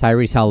Curry.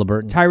 Tyrese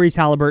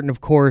Halliburton,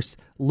 of course.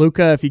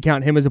 Luka, if you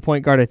count him as a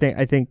point guard,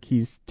 I think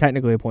he's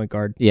technically a point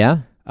guard. Yeah.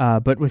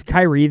 But with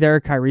Kyrie there,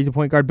 Kyrie's a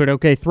point guard. But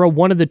okay, throw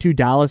one of the two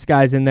Dallas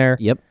guys in there.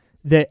 Yep.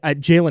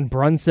 Jalen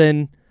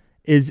Brunson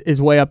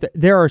is way up there.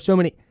 There are so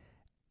many.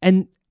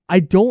 And I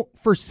don't,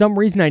 for some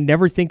reason, I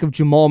never think of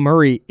Jamal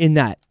Murray in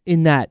that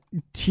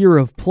tier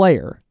of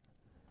player.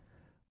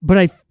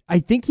 But I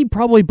think he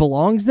probably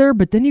belongs there,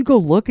 but then you go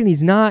look and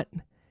it's not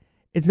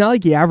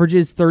like he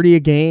averages 30 a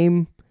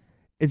game.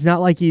 It's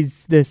not like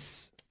he's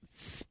this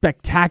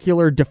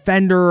spectacular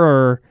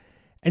defender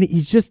and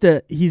he's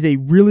a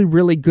really,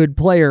 really good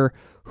player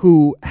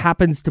who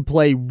happens to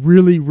play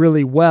really,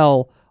 really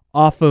well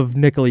off of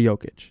Nikola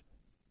Jokic.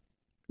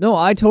 No,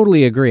 I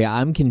totally agree.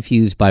 I'm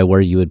confused by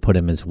where you would put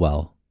him as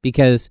well,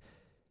 because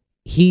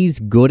he's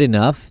good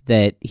enough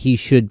that he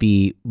should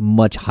be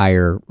much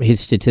higher.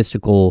 His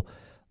statistical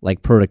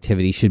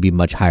productivity should be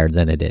much higher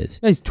than it is.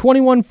 He's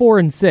 21, 4,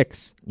 and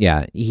 6.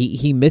 Yeah,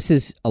 he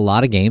misses a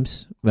lot of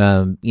games,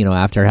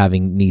 after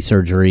having knee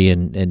surgery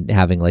and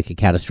having a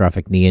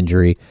catastrophic knee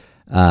injury.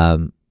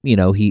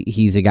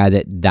 He's a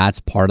guy that's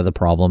part of the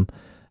problem.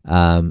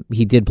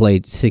 He did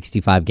play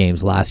 65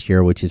 games last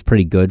year, which is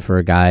pretty good for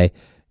a guy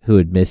who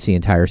had missed the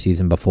entire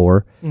season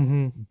before.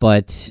 Mm-hmm.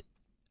 But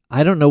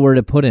I don't know where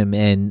to put him,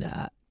 and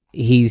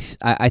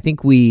I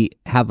think we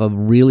have a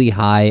really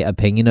high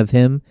opinion of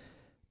him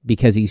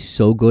because he's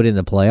so good in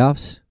the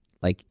playoffs.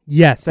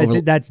 Yes, I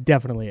think that's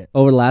definitely it.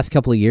 Over the last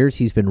couple of years,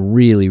 he's been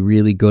really,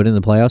 really good in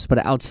the playoffs.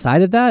 But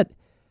outside of that,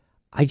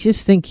 I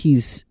just think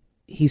he's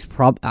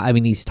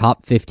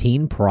top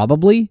 15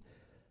 probably.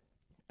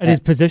 At his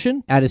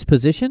position? At his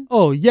position?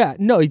 Oh, yeah.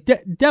 No,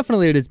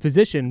 definitely at his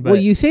position. But...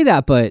 Well, you say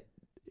that, but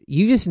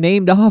you just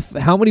named off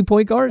how many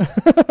point guards?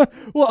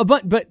 Well,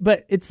 but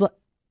it's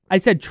I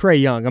said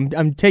Trae Young.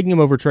 I'm taking him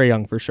over Trae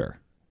Young for sure.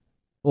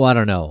 Well, I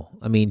don't know.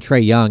 I mean,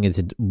 Trae Young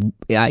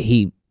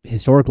he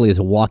historically is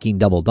a walking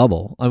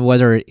double-double.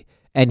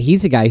 And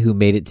he's a guy who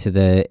made it to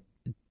the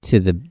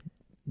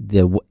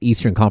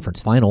Eastern Conference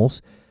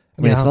Finals.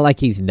 I mean, It's not like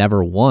he's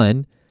never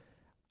won.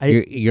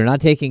 You're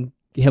not taking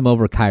him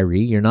over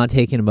Kyrie. You're not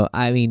taking him.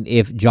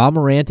 If Ja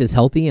Morant is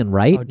healthy and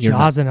right,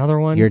 Ja's another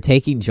one. You're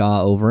taking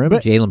Ja over him.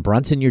 Jalen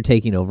Brunson, you're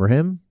taking over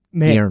him.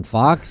 De'Aaron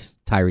Fox,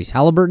 Tyrese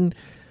Halliburton,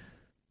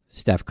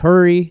 Steph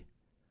Curry.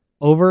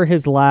 Over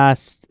his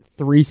last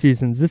 3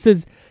 seasons, this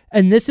is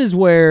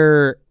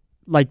where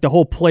the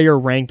whole player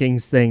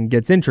rankings thing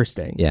gets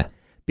interesting. Yeah,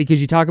 because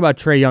you talk about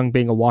Trae Young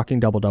being a walking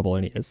double-double,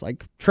 and he is.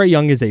 Trae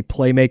Young is a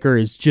playmaker,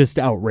 is just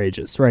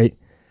outrageous, right?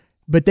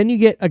 But then you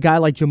get a guy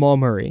like Jamal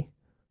Murray,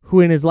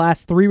 who in his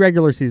last 3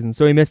 regular seasons,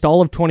 so he missed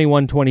all of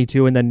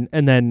 21-22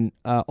 and then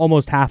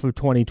almost half of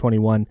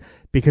 2021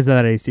 because of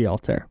that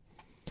ACL tear.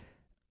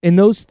 In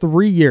those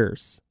 3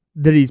 years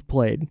that he's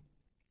played,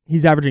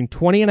 he's averaging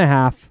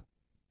 20.5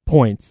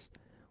 points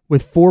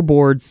with 4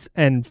 boards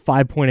and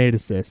 5.8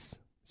 assists,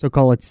 so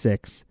call it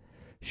 6.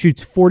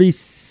 Shoots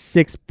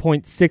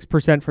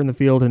 46.6% from the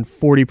field and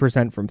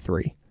 40% from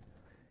 3.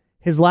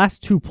 His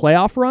last 2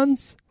 playoff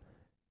runs,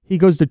 he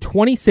goes to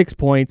 26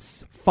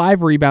 points,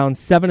 5 rebounds,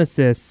 7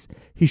 assists.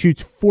 He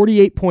shoots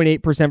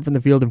 48.8% from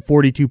the field and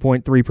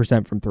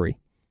 42.3% from 3.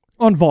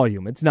 On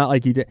volume. It's not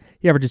like he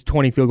averages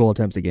 20 field goal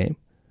attempts a game.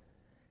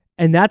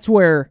 And that's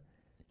where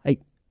I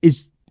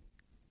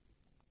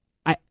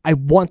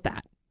want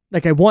that.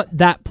 I want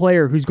that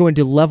player who's going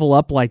to level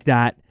up like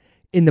that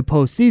in the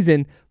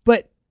postseason.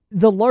 But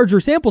the larger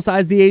sample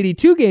size, the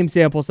 82-game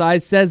sample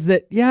size, says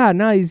that,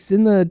 he's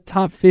in the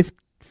top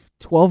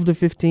 12 to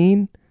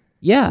 15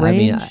 Yeah,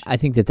 range. I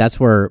think that's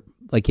where,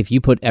 if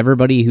you put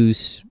everybody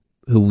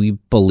who we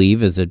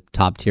believe is a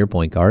top-tier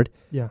point guard,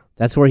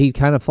 that's where he'd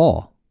kind of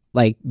fall.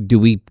 Do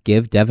we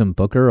give Devin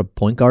Booker a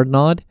point guard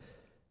nod?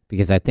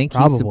 Because I think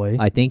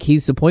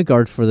he's the point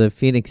guard for the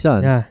Phoenix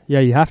Suns. Yeah,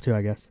 you have to,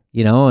 I guess.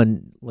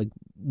 And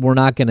we're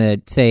not going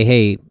to say,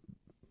 hey,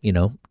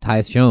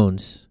 Tyus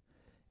Jones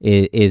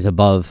is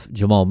above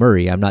Jamal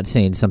Murray. I'm not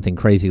saying something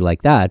crazy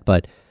like that,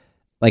 but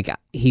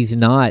he's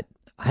not.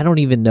 I don't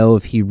even know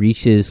if he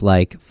reaches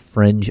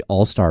fringe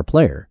all-star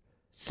player.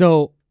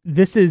 So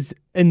this is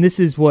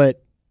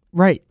what,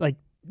 right?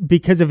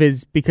 Because of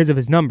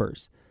his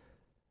numbers.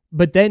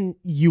 But then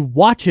you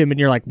watch him and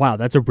you're like, wow,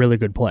 that's a really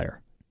good player.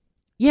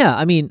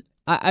 Yeah,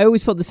 I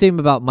always felt the same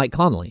about Mike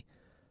Conley.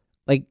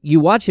 You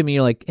watch him and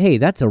you're like, hey,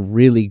 that's a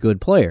really good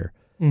player.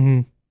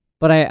 Mm-hmm.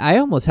 But I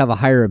almost have a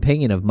higher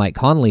opinion of Mike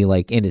Conley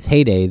in his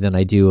heyday than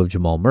I do of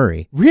Jamal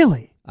Murray.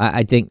 Really?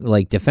 I think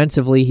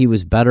defensively he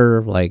was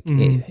better.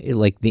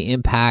 The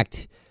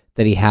impact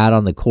that he had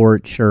on the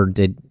court. Sure,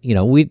 did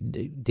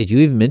you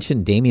even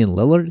mention Damian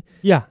Lillard?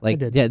 Yeah, I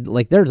did.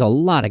 There's a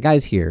lot of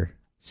guys here.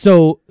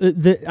 So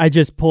I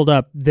just pulled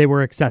up. They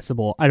were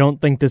accessible. I don't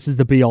think this is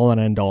the be all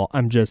and end all.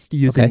 I'm just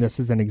using this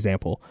as an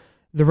example.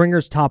 The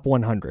Ringer's top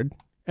 100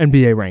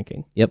 NBA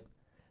ranking. Yep.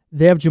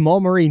 They have Jamal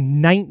Murray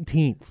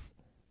 19th.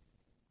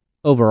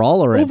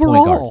 Overall or at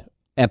point guard?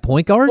 At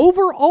point guard?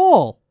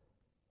 Overall.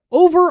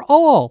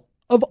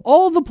 Of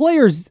all the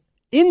players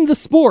in the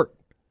sport,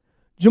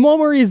 Jamal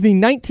Murray is the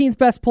 19th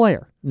best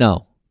player.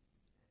 No.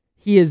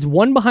 He is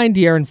one behind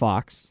De'Aaron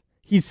Fox.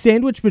 He's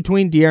sandwiched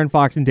between De'Aaron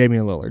Fox and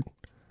Damian Lillard.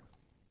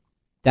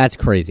 That's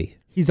crazy.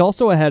 He's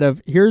also ahead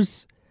of,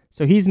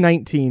 so he's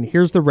 19.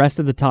 Here's the rest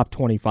of the top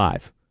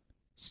 25,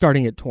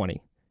 starting at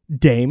 20.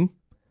 Dame,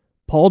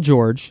 Paul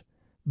George,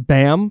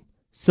 Bam,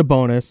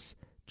 Sabonis,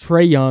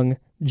 Trae Young,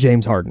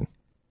 James Harden.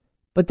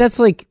 But that's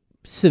like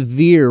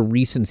severe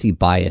recency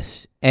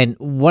bias. And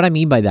what I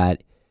mean by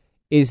that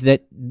is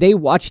that they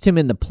watched him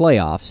in the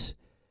playoffs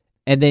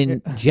and then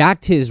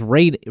jacked his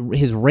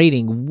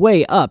rating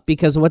way up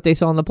because of what they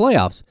saw in the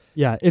playoffs.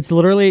 Yeah, it's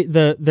literally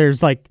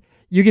there's like,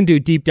 you can do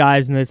deep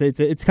dives in this.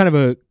 It's kind of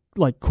a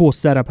like cool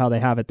setup how they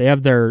have it. They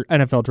have their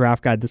NFL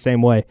draft guide the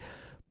same way.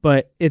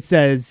 But it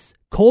says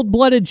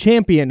cold-blooded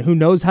champion who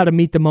knows how to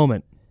meet the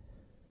moment.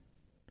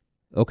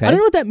 Okay. I don't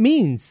know what that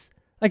means.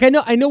 Like I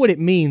know what it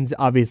means,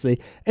 obviously.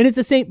 And it's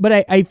the same,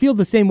 but I feel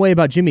the same way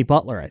about Jimmy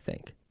Butler, I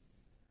think.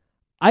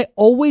 I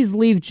always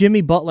leave Jimmy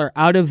Butler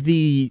out of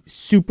the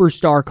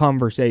superstar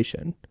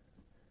conversation.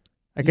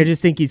 Like I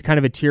just think he's kind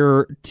of a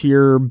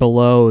tier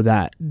below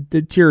that,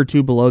 the tier or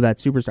two below that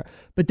superstar.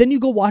 But then you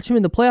go watch him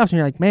in the playoffs and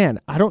you're like,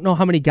 man, I don't know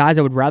how many guys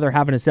I would rather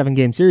have in a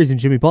 7-game series than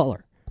Jimmy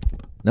Butler.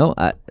 No,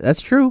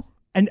 that's true.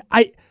 And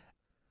I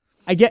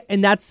get,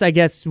 and that's I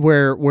guess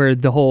where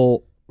the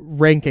whole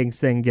rankings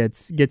thing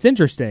gets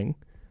interesting,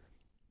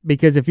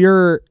 because if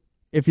you're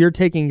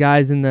taking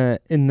guys in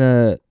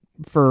the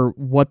for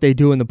what they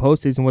do in the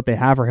postseason, what they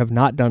have or have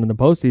not done in the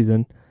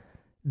postseason,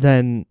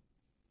 then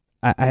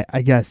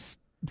I guess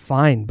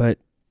fine, but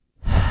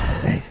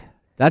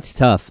that's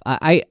tough.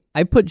 I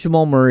put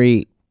Jamal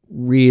Murray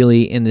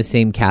really in the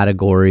same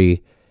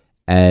category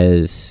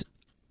as,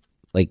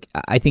 like,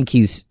 I think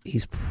he's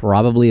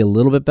probably a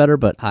little bit better,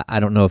 but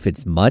I don't know if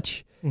it's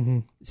much.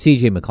 Mm-hmm.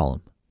 CJ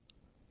McCollum.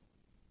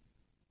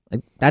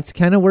 Like, that's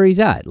kind of where he's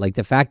at. Like,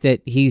 the fact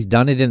that he's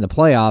done it in the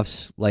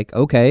playoffs, like,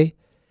 okay.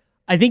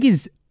 I think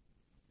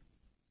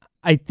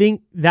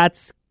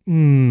that's. I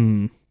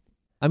mean,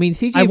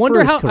 CJ. I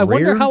wonder how. Career, I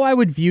wonder how I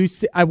would view.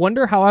 I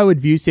wonder how I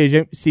would view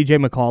CJ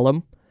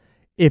McCollum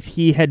if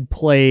he had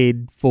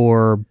played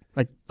for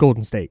like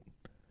Golden State.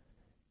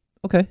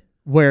 Okay.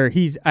 Where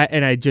he's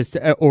and I just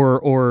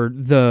or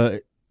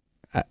the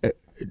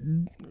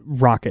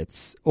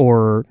Rockets,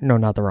 or no,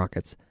 not the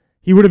Rockets.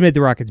 He would have made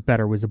the Rockets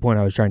better, was the point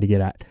I was trying to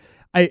get at.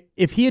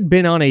 If he had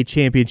been on a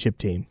championship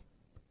team.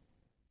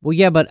 Well,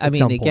 yeah, but I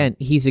mean, again,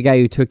 he's the guy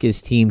who took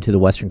his team to the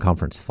Western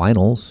Conference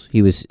Finals.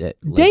 He was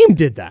Dame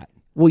did that.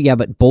 Well, yeah,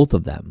 but both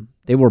of them,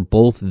 they were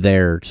both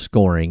there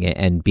scoring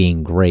and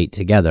being great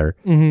together.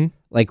 Mm-hmm.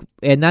 Like,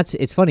 and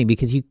it's funny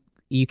because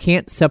you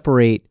can't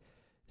separate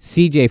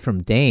CJ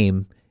from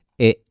Dame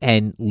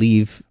and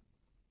leave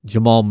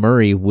Jamal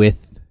Murray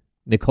with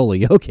Nikola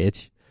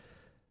Jokic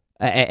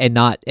and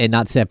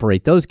not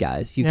separate those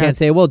guys. You can't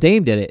say, well,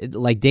 Dame did it.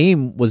 Like,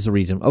 Dame was the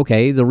reason.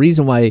 Okay, the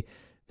reason why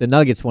the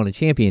Nuggets won a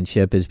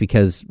championship is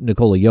because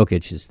Nikola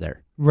Jokic is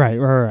there.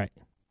 Right.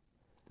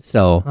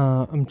 So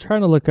I'm trying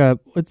to look up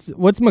what's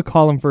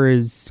McCollum for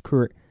his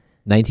career.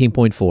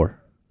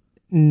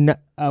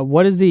 19.4.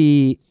 What is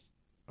he?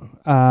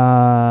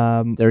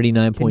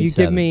 39.7. Can you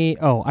give me?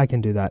 Oh, I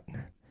can do that.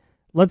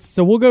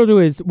 We'll go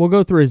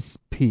through his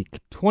peak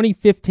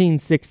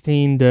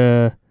 2015-16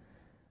 to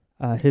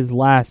his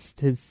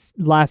last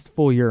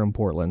full year in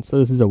Portland. So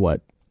this is a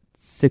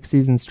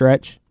 6-season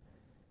stretch?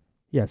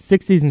 Yeah,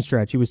 6-season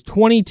stretch. He was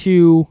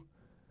 22,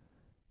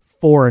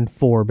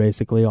 4-4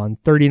 basically on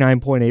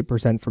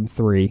 39.8% from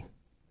 3.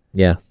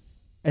 Yeah.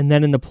 And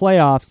then in the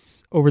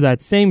playoffs over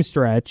that same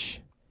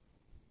stretch,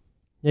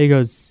 he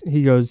goes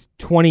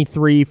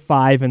 23,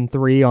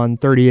 5-3 on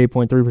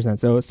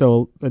 38.3%.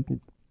 So a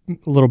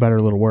little better,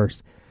 a little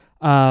worse.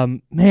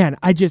 Man,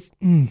 that's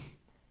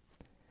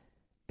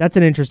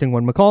an interesting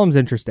one. McCollum's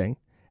interesting.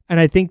 And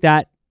I think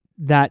that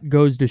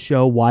goes to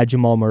show why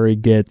Jamal Murray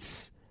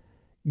gets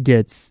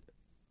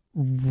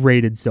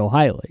rated so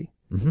highly.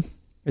 Mm-hmm.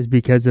 Is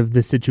because of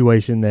the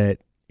situation that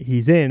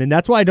he's in. And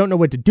that's why I don't know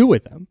what to do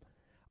with him.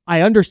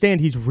 I understand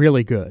he's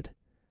really good.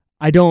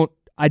 I don't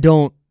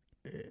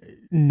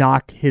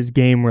knock his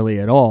game really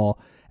at all.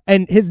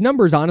 And his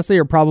numbers, honestly,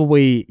 are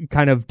probably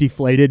kind of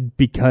deflated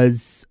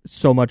because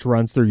so much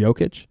runs through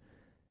Jokic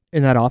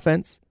in that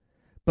offense.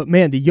 But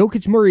man, the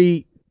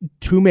Jokic-Murray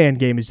two-man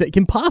game is like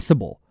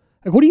impossible.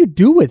 Like, what do you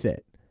do with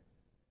it?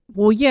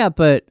 Well, yeah,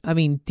 but I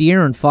mean,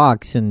 De'Aaron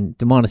Fox and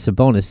Domantas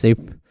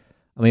Sabonis,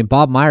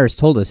 Bob Myers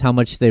told us how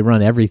much they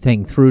run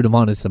everything through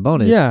Domantas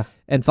Sabonis. Yeah.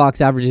 And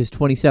Fox averages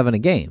 27 a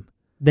game.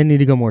 They need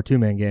to go more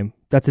two-man game.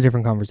 That's a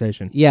different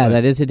conversation. Yeah,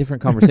 that is a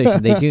different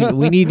conversation. They do.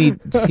 We need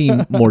to see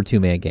more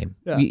two-man game.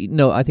 Yeah.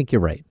 No, I think you're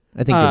right.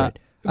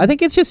 I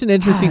think it's just an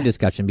interesting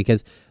discussion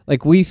because,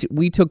 like, we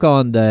took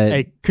on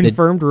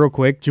confirmed real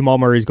quick, Jamal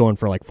Murray's going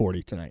for like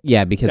 40 tonight.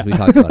 Yeah, because we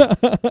talked about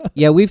it.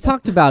 Yeah, we've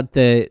talked about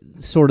the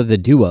sort of the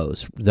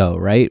duos, though,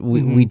 right?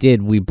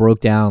 We broke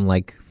down,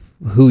 like,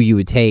 who you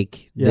would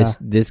take,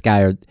 this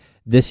guy or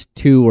this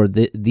two or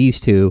these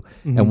two,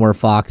 and where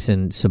Fox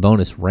and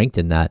Sabonis ranked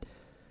in that.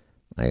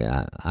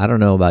 I don't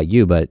know about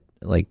you, but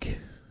like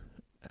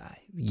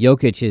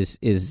Jokic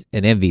is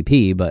an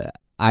MVP, but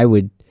I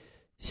would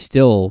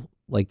still,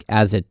 like,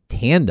 as a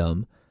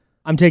tandem.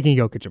 I'm taking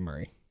Jokic and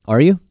Murray.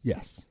 Are you?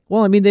 Yes.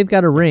 Well, I mean, they've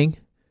got a ring.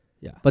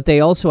 Yeah. But they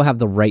also have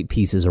the right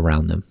pieces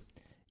around them.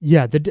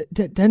 Yeah, the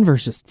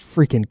Denver's just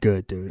freaking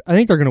good, dude. I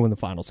think they're going to win the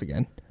finals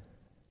again.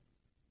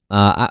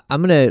 I'm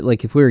going to,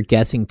 like, if we were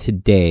guessing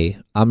today,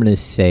 I'm going to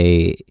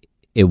say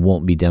it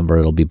won't be Denver,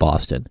 it'll be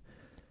Boston.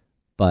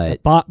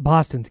 But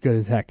Boston's good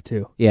as heck,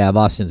 too. Yeah,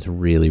 Boston's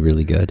really,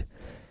 really good.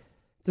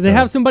 Do they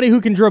have somebody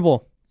who can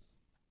dribble?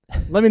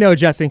 Let me know,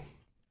 Jesse.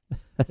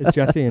 Is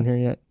Jesse in here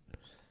yet?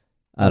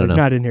 I don't know. He's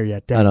not in here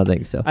yet. Dang. I don't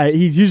think so.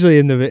 He's usually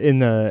in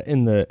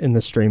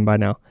the stream by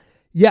now.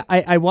 Yeah,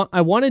 I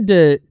wanted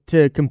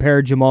to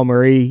compare Jamal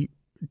Murray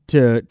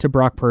to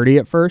Brock Purdy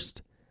at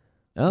first.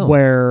 Oh.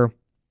 Where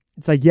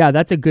it's like, yeah,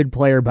 that's a good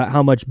player, but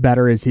how much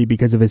better is he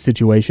because of his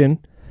situation?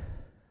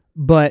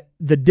 But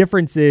the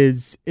difference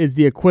is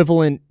the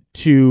equivalent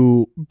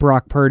to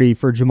Brock Purdy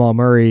for Jamal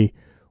Murray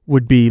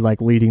would be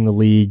like leading the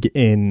league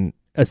in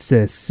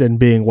assists and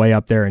being way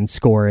up there in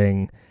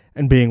scoring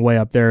and being way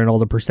up there in all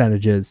the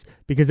percentages,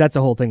 because that's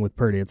the whole thing with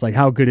Purdy. It's like,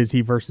 how good is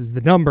he versus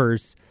the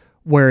numbers?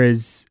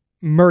 Whereas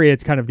Murray,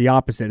 it's kind of the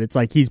opposite. It's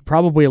like he's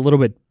probably a little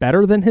bit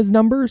better than his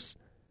numbers.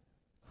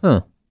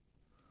 Huh.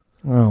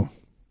 Oh.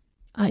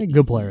 A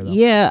good player, though.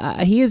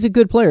 Yeah, he is a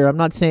good player. I'm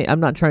not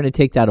trying to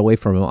take that away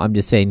from him. I'm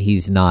just saying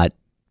I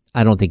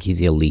don't think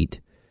he's elite.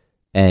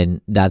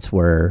 And that's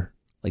where,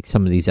 like,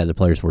 some of these other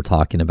players we're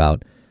talking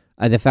about,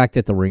 the fact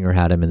that the Ringer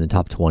had him in the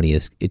top 20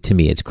 to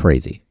me, it's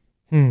crazy.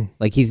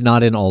 Like, he's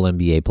not an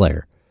all-NBA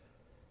player.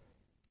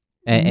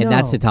 And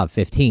that's the top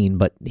 15,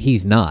 but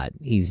he's not.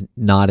 He's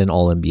not an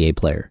all-NBA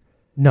player.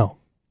 No.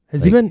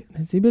 Has he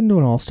been to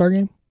an All-Star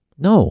game?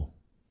 No.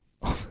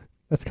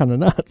 That's kind of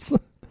nuts.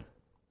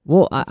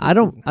 Well, I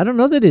don't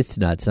know that it's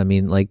nuts. I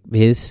mean, like,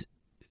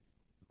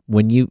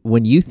 when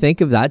you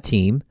think of that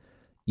team,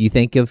 you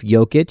think of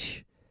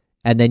Jokic,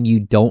 and then you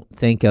don't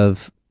think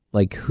of,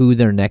 like, who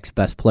their next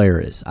best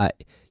player is.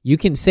 You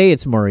can say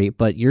it's Murray,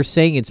 but you're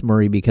saying it's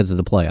Murray because of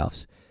the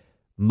playoffs.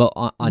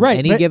 On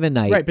any given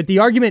night. Right, but the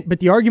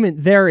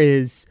argument there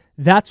is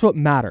that's what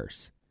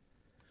matters.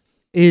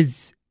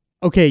 Is,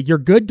 okay, you're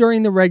good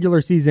during the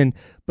regular season,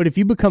 but if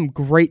you become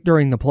great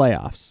during the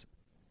playoffs.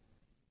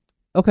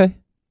 Okay.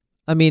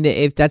 I mean,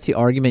 if that's the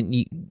argument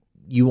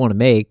you want to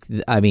make,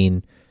 I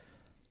mean,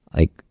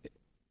 like,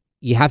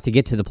 you have to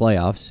get to the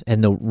playoffs,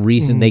 and the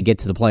reason they get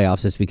to the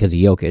playoffs is because of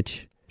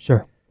Jokic.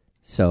 Sure.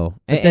 So,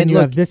 but then you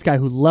have this guy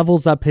who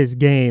levels up his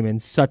game in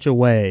such a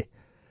way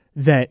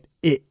that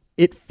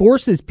it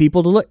forces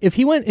people to look. If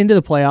he went into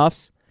the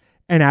playoffs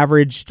and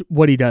averaged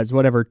what he does,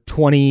 whatever,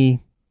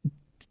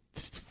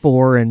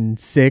 24 and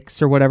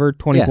 6 or whatever,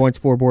 20 points,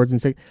 4 boards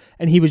and 6,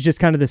 and he was just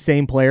kind of the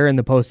same player in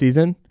the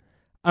postseason,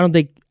 I don't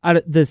think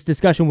this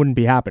discussion wouldn't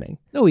be happening.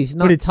 No, he's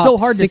not. But it's top so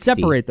hard 60. to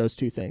separate those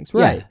two things,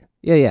 right?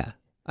 Yeah.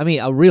 I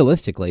mean,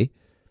 realistically,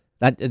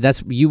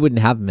 that's you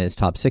wouldn't have him as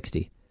top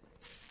 60.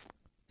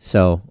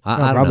 So I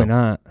don't probably know.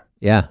 Not.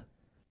 Yeah.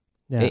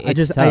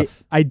 It's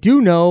tough. I do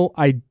know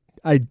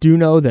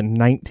that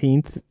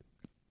 19th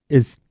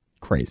is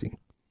crazy.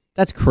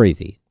 That's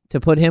crazy to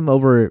put him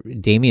over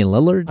Damian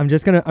Lillard. I'm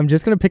just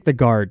gonna pick the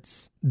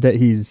guards that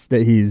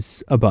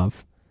he's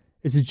above.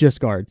 This is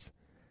just guards: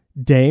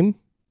 Dame,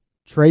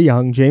 Trae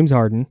Young, James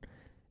Harden,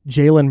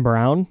 Jaylen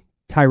Brown,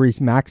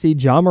 Tyrese Maxey,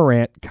 Ja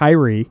Morant,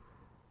 Kyrie,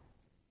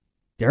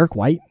 Derek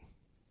White.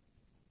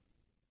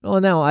 Oh,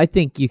 no, I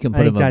think you can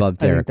put him above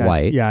Derek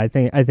White. Yeah, I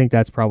think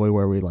that's probably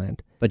where we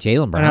land. But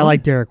Jaylen Brown, and I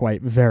like Derek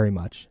White very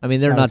much. I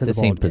mean, they're not the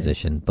same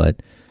position,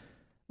 but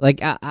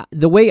like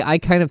the way I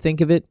kind of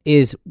think of it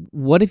is,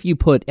 what if you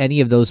put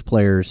any of those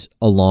players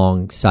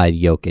alongside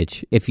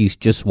Jokic if you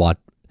just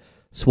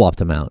swapped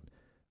them out?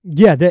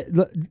 Yeah,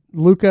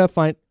 Luka,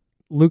 fine,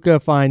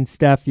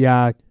 Steph,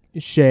 yeah,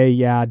 Shea,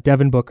 yeah,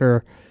 Devin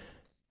Booker,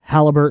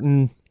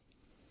 Halliburton,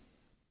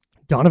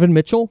 Donovan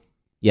Mitchell,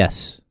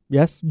 yes,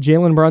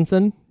 Jalen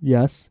Brunson,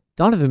 yes.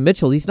 Donovan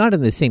Mitchell, he's not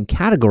in the same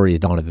category as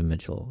Donovan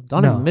Mitchell.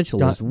 Donovan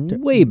Mitchell is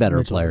way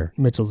better player.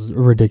 Mitchell's a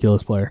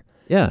ridiculous player.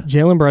 Yeah.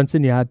 Jalen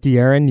Brunson, yeah.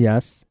 De'Aaron,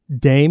 yes.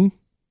 Dame,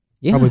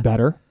 probably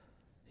better.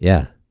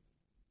 Yeah.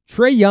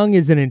 Trae Young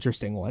is an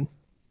interesting one.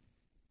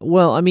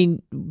 Well, I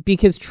mean,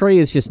 because Trae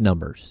is just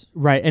numbers.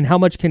 Right, and how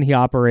much can he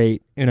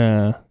operate in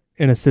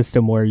a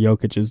system where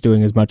Jokic is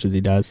doing as much as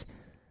he does?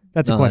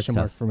 That's a question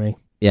mark for me.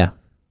 Yeah.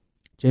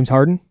 James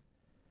Harden?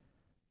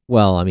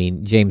 Well, I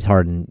mean, James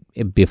Harden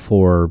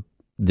before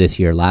this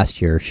year,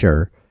 last year,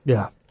 sure.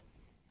 Yeah.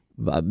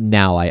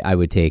 Now I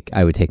would take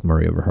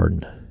Murray over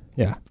Harden.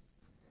 Yeah.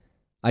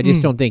 I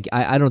just don't think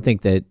I don't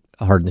think that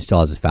Harden still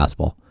has his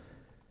fastball.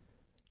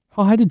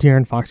 How high did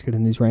De'Aaron Fox get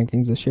in these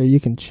rankings this year? You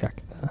can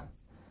check the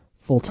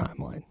full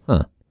timeline.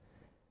 Huh.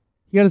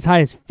 He got as high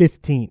as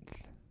 15th.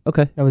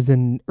 Okay. That was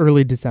in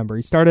early December.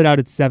 He started out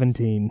at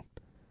 17.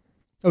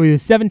 Oh, he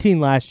was 17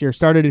 last year,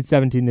 started at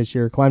 17 this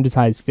year, climbed as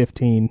high as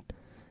 15,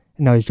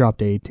 and now he's dropped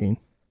to 18.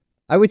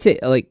 I would say,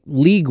 like,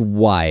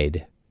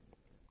 league-wide,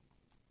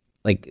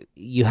 like,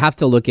 you have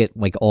to look at,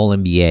 like,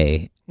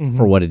 All-NBA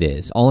for what it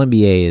is. All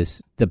NBA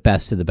is the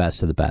best of the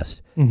best of the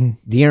best.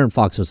 De'Aaron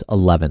Fox was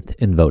 11th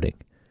in voting.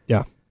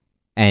 Yeah.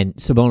 And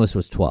Sabonis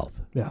was 12th.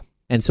 Yeah.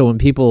 And so when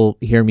people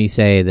hear me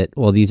say that,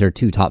 well, these are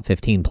 2 top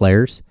 15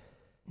 players,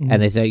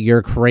 and they say,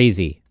 you're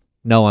crazy.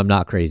 No, I'm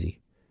not crazy.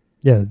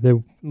 Yeah,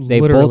 they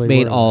both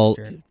made all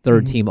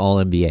third-team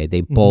All-NBA.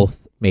 They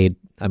both made,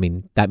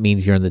 that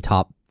means you're in the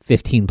top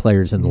 15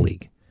 players in the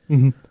league.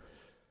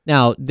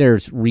 Now,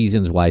 there's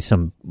reasons why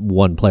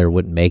one player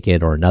wouldn't make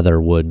it or another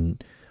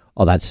wouldn't,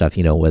 all that stuff,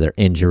 whether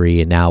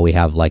injury, and now we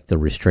have like the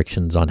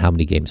restrictions on how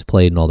many games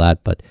played and all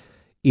that, but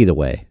either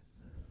way.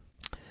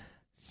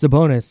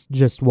 Sabonis,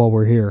 just while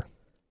we're here,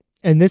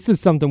 and this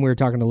is something we were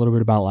talking a little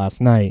bit about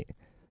last night.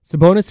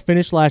 Sabonis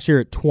finished last year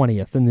at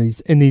 20th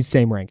in these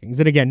same rankings.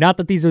 And again, not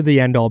that these are the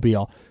end-all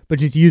be-all, but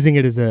just using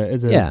it as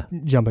a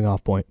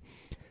jumping-off point.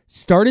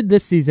 Started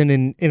this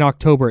season in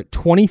October at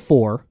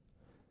 24,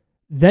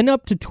 then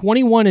up to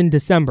 21 in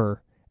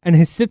December, and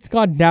has since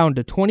gone down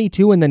to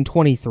 22 and then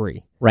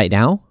 23. Right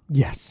now?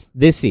 Yes.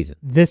 This season,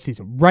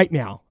 right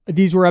now.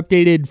 These were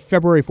updated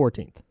February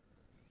 14th,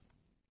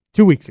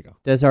 2 weeks ago.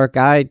 Does our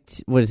guy,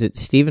 what is it,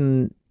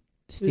 Steven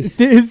Ruiz? Is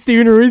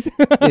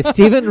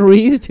Steven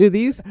Ruiz do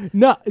these?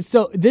 No,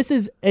 so this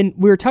is, and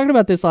we were talking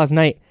about this last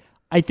night.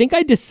 I think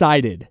I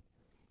decided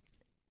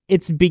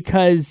it's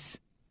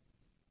because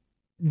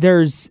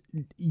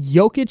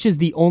Jokic is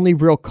the only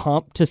real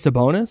comp to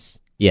Sabonis.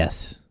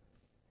 Yes.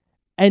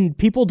 And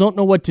people don't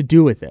know what to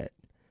do with it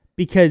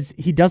because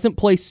he doesn't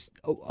play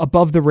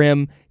above the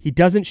rim. He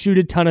doesn't shoot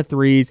a ton of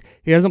threes.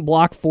 He doesn't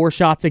block 4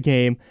 shots a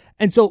game.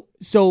 And so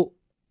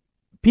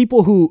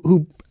people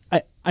who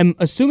I'm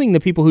assuming the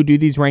people who do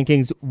these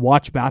rankings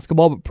watch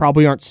basketball but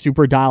probably aren't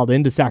super dialed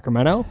into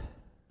Sacramento.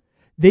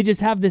 They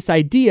just have this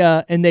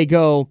idea and they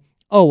go,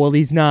 oh, well,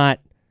 he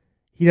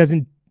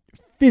doesn't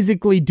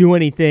physically do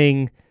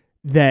anything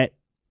that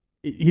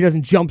he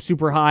doesn't jump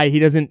super high. He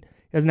doesn't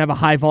have a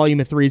high volume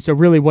of threes. So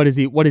really, what does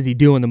he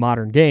do in the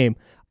modern game?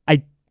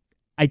 I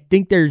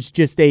think there's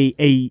just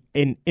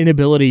an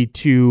inability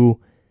to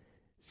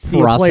see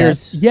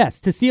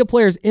a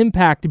player's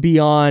impact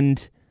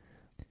beyond.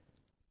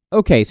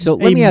 Okay, so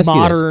let me ask you this.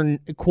 Modern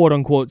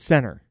quote-unquote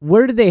center.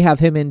 Where did they have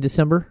him in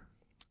December?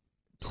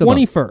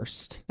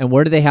 21st. And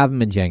where do they have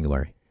him in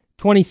January?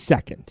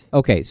 22nd.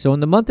 Okay, so in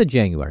the month of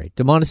January,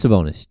 Domantas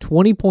Sabonis,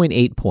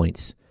 20.8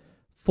 points,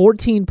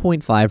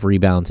 14.5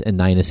 rebounds, and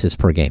 9 assists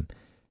per game.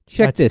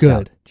 Check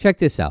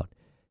this out.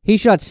 He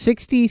shot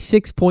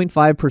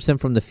 66.5%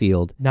 from the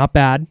field. Not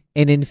bad.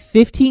 And in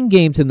 15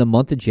 games in the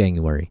month of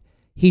January,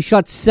 he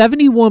shot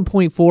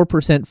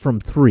 71.4%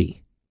 from 3.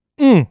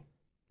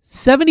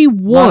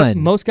 71.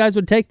 Most guys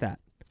would take that.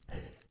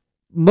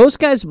 Most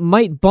guys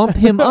might bump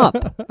him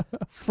up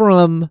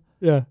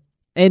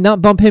and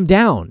not bump him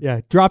down.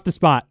 Yeah, dropped a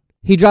spot.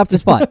 He dropped a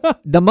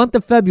spot. The month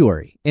of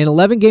February, in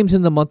 11 games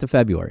in the month of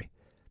February,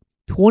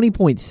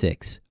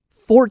 20.6,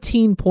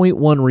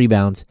 14.1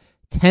 rebounds,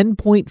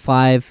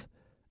 10.5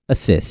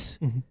 assists.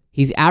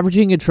 He's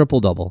averaging a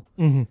triple-double.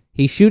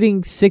 He's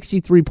shooting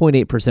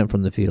 63.8%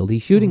 from the field.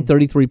 He's shooting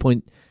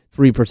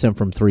 33.3%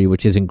 from 3,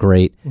 which isn't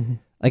great.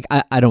 Like,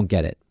 I don't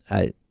get it.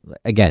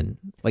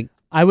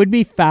 I would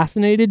be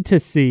fascinated to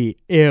see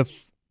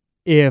if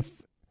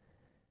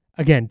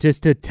again,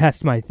 just to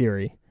test my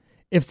theory,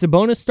 if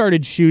Sabonis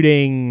started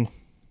shooting,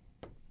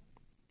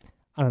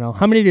 I don't know,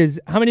 how many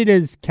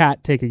does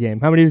Cat take a game?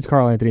 How many does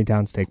Karl Anthony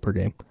Towns take per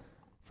game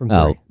from 3?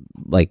 Oh,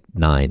 like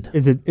 9.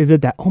 Is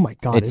it that? Oh my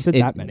God, is it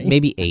that many?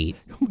 Maybe 8.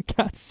 Oh my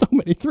God, so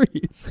many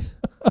threes.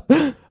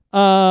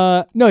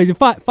 No, he's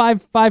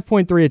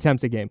 5.3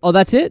 attempts a game. Oh,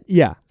 that's it?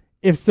 Yeah.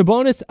 If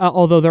Sabonis,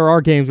 although there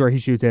are games where he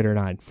shoots 8 or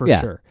 9, for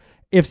sure.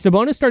 If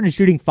Sabonis started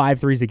shooting 5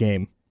 threes a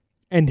game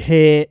and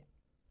hit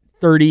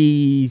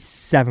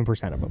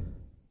 37% of them.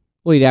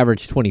 Well, he'd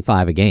average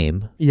 25 a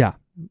game. Yeah.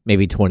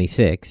 Maybe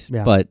 26.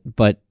 Yeah. But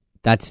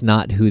that's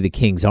not who the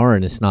Kings are,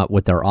 and it's not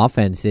what their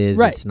offense is.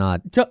 Right. It's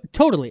not.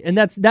 Totally. And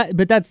that's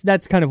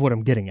kind of what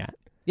I'm getting at.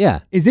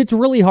 Yeah. It's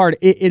really hard.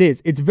 It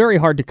is. It's very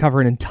hard to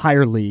cover an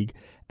entire league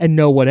and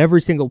know what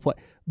every single play.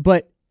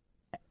 But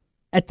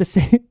at the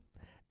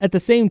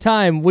same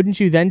time, wouldn't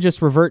you then just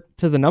revert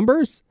to the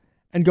numbers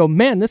and go,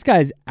 man, this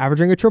guy's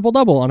averaging a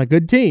triple-double on a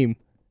good team.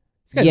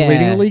 This guy's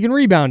leading the league in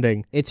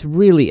rebounding. It's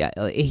really,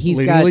 he's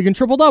leading got the league in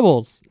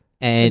triple-doubles.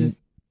 And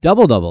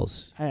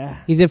double-doubles.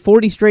 He's at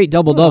 40 straight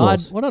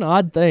double-doubles. What an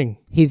odd thing.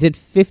 He's at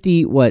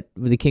 50, what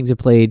the Kings have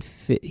played,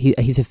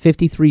 he's at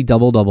 53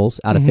 double-doubles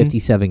out of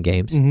 57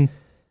 games.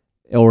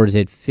 Or is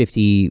it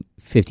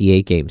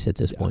 58 games at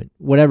this point?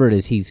 Whatever it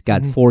is, he's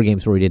got 4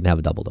 games where he didn't have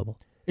a double-double.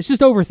 It's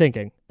just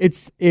overthinking.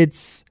 If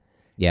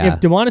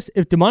Domantas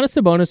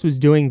Sabonis was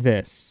doing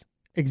this,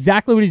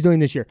 exactly what he's doing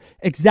this year,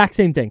 exact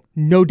same thing,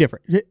 no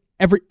different.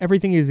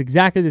 Everything is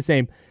exactly the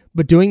same,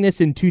 but doing this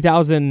in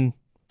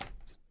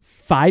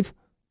 2005,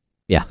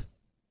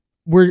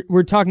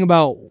 we're talking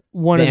about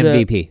one of the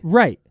MVP,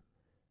 right?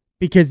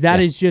 Because that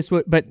is just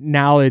what. But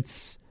now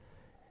it's.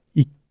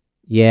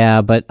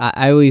 Yeah, but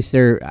I always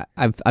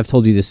I've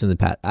told you this in the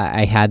past.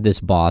 I had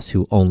this boss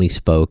who only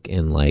spoke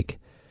in like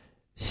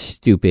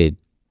stupid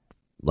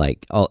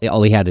Like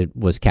all he had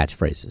was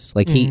catchphrases.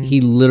 Like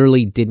he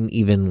literally didn't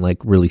even like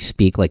really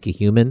speak like a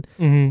human.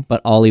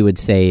 But all he would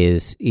say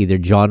is either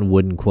John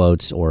Wooden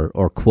quotes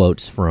or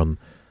quotes from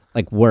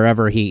like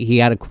wherever he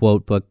had a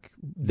quote book.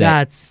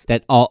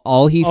 That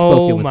all he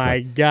spoke in was. Oh my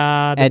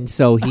God! And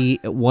so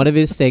one of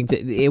his things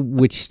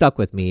which stuck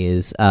with me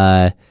is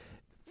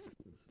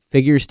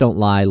figures don't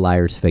lie,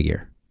 liars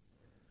figure.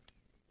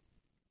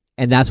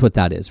 And that's what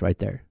that is right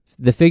there.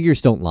 The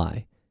figures don't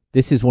lie.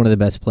 This is one of the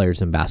best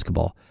players in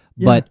basketball.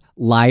 Yeah. But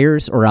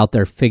liars are out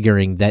there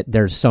figuring that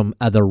there's some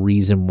other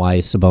reason why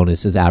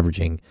Sabonis is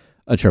averaging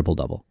a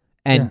triple-double.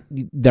 And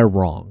they're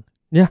wrong.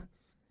 Yeah.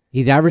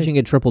 He's averaging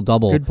a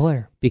triple-double good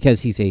player.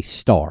 Because he's a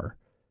star.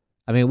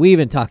 I mean, we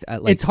even talked...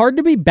 it's hard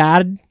to be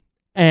bad,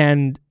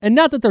 and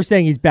not that they're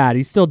saying he's bad.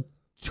 He's still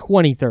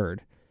 23rd.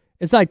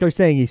 It's like they're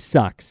saying he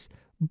sucks.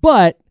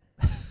 But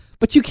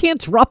you can't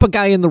drop a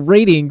guy in the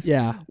ratings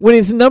when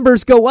his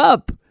numbers go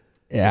up.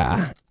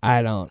 Yeah,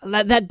 I don't.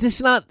 That's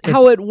just not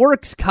how it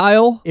works,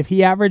 Kyle. If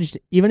he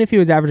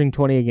was averaging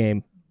 20 a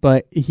game,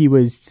 but he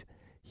was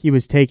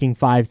taking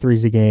 5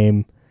 threes a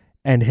game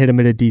and hit him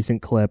at a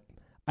decent clip,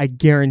 I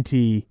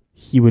guarantee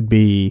he would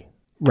be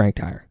ranked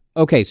higher.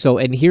 Okay, so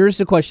and here's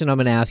the question I'm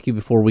going to ask you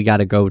before we got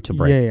to go to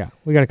break. Yeah,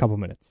 we got a couple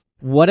minutes.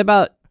 What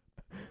about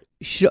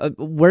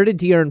where did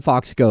De'Aaron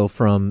Fox go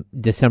from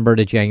December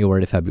to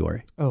January to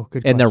February? Oh,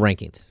 good question. In their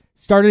rankings.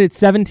 Started at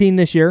 17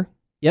 this year.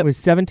 Yep. It was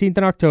 17th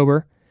in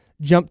October.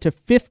 Jumped to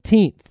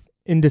 15th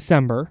in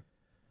December.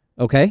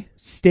 Okay.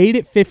 Stayed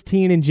at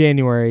 15 in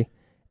January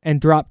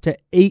and dropped to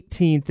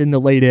 18th in the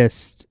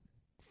latest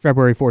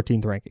February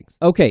 14th rankings.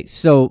 Okay,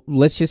 so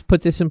let's just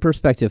put this in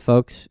perspective,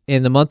 folks.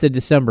 In the month of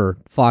December,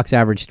 Fox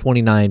averaged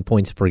 29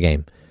 points per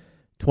game,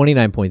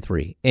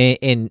 29.3.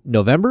 In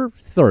November,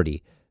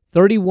 30.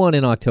 31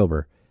 in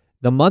October.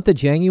 The month of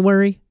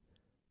January,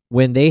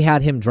 when they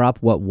had him drop,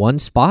 one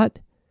spot?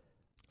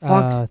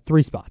 Fox,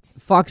 3 spots.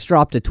 Fox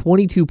dropped to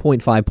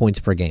 22.5 points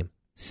per game.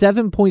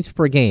 7 points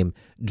per game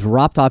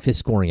dropped off his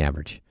scoring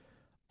average.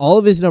 All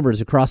of his numbers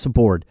across the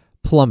board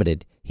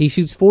plummeted. He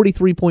shoots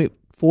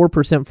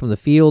 43.4% from the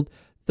field,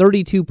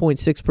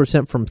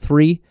 32.6% from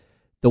 3.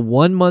 The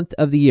 1 month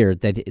of the year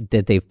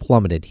that they've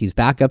plummeted. He's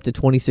back up to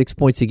 26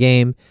 points a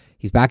game.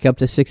 He's back up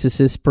to 6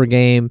 assists per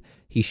game.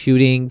 He's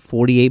shooting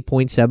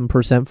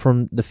 48.7%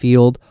 from the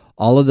field.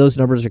 All of those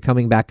numbers are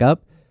coming back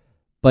up.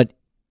 But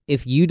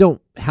if you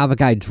don't have a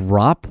guy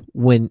drop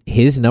when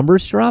his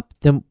numbers drop,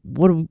 then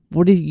what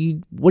are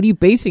you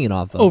basing it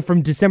off of? Oh,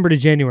 from December to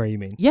January, you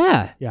mean?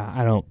 Yeah. Yeah,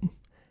 I don't.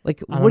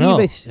 Like, I what don't are you know.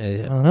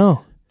 basing? I don't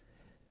know.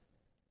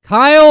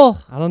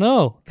 Kyle. I don't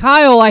know.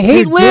 Kyle, I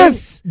hate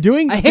lists.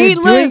 I hate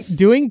lists.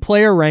 Doing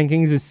player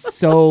rankings is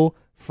so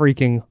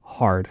freaking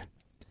hard.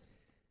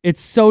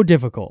 It's so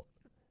difficult.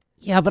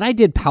 Yeah, but I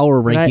did power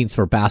rankings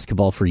for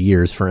basketball for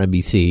years for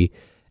NBC,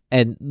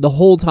 and the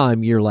whole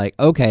time you're like,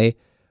 okay,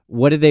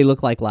 what did they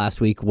look like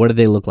last week? What did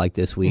they look like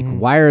this week?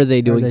 Why are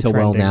they doing so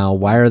well now?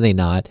 Why are they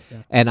not? Yeah.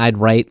 And I'd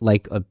write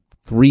like a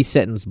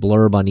 3-sentence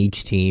blurb on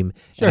each team,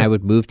 and I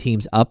would move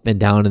teams up and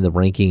down in the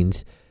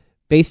rankings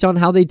based on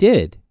how they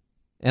did.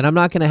 And I'm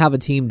not going to have a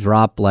team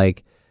drop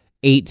like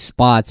 8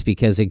 spots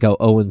because they go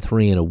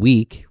 0-3 in a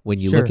week when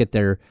you look at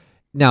their...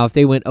 Now, if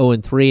they went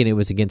 0-3 and it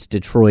was against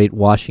Detroit,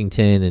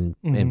 Washington,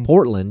 and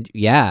Portland,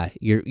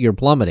 you're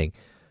plummeting.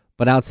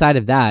 But outside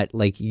of that,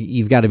 like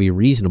you've got to be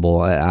reasonable.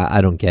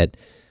 I don't get it.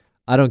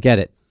 I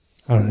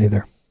don't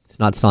either. It's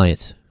not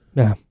science.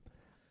 Yeah,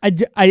 I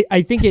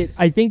think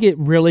it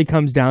really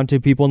comes down to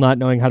people not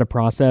knowing how to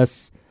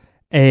process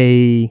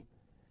the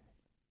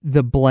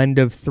blend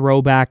of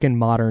throwback and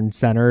modern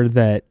center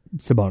that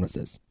Sabonis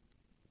is.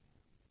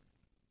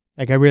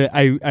 Like I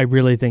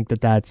really think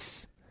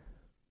that's.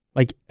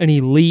 Like an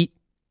elite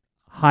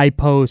high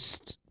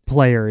post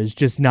player is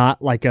just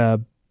not like a.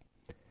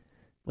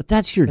 But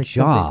that's your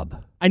job.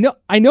 Something.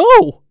 I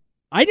know.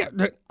 I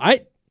didn't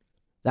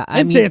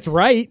say it's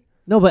right.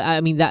 No, but I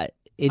mean that.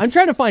 I'm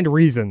trying to find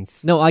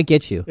reasons. No, I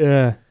get you.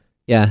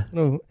 Yeah.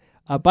 No.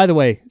 By the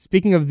way,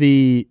 speaking of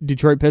the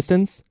Detroit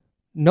Pistons,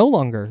 no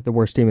longer the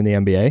worst team in the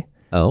NBA.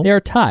 Oh, they are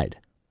tied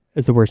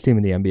as the worst team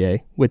in the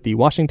NBA with the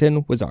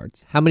Washington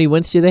Wizards. How many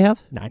wins do they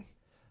have? 9.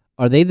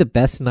 Are they the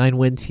best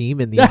 9-win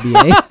team in the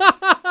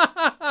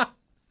NBA?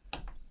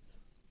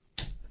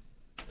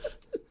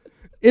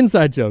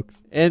 Inside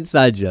jokes.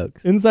 Inside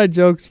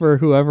jokes for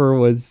whoever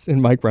was in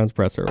Mike Brown's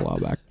presser a while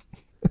back.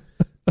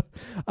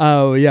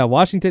 Oh, yeah,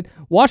 Washington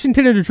and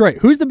Detroit.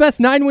 Who's the best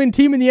 9-win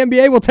team in the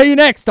NBA? We'll tell you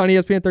next on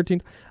ESPN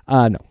 13.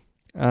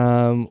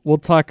 No. We'll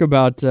talk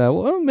about,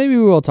 maybe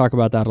we will talk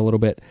about that a little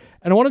bit.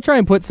 And I want to try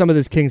and put some of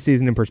this Kings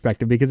season in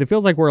perspective because it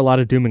feels like we're a lot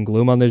of doom and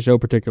gloom on this show,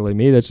 particularly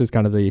me. That's just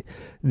kind of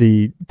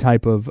the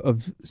type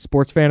of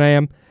sports fan I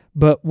am.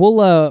 But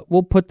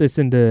we'll put this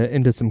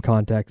into some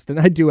context.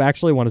 And I do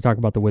actually want to talk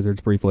about the Wizards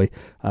briefly.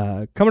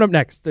 Coming up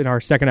next in our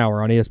second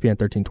hour on ESPN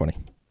 1320.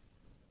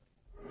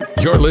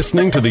 You're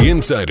listening to The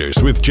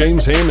Insiders with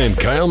James Ham and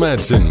Kyle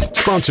Madsen.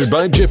 Sponsored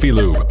by Jiffy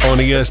Lube on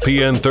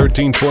ESPN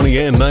 1320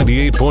 and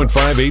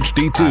 98.5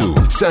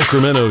 HD2.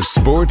 Sacramento's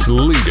sports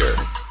leader.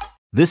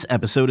 This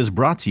episode is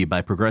brought to you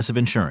by Progressive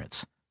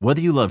Insurance. Whether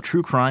you love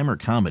true crime or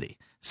comedy,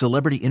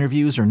 celebrity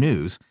interviews or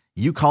news,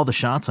 you call the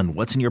shots on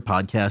what's in your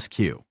podcast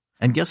queue.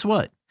 And guess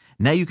what?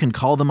 Now you can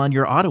call them on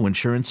your auto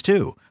insurance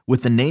too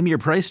with the Name Your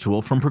Price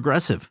tool from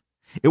Progressive.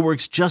 It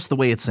works just the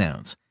way it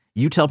sounds.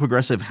 You tell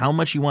Progressive how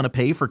much you want to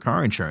pay for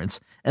car insurance,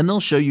 and they'll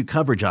show you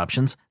coverage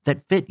options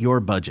that fit your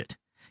budget.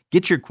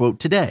 Get your quote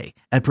today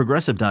at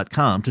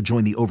Progressive.com to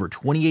join the over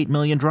 28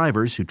 million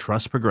drivers who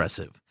trust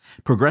Progressive.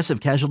 Progressive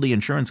Casualty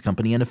Insurance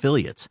Company and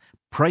Affiliates.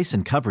 Price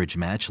and coverage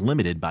match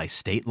limited by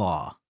state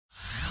law.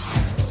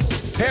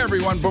 Hey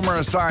everyone, Boomer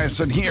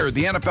Esiason here.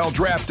 The NFL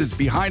Draft is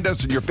behind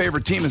us and your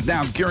favorite team is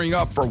now gearing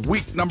up for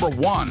week number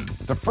 1.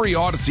 The free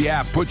Odyssey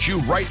app puts you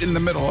right in the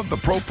middle of the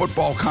pro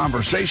football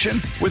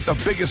conversation with the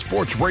biggest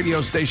sports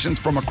radio stations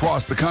from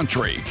across the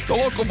country. The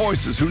local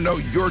voices who know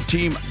your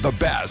team the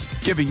best,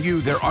 giving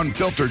you their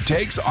unfiltered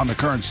takes on the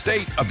current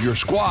state of your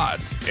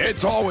squad.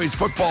 It's always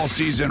football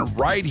season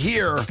right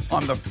here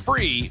on the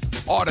free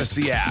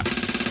Odyssey app.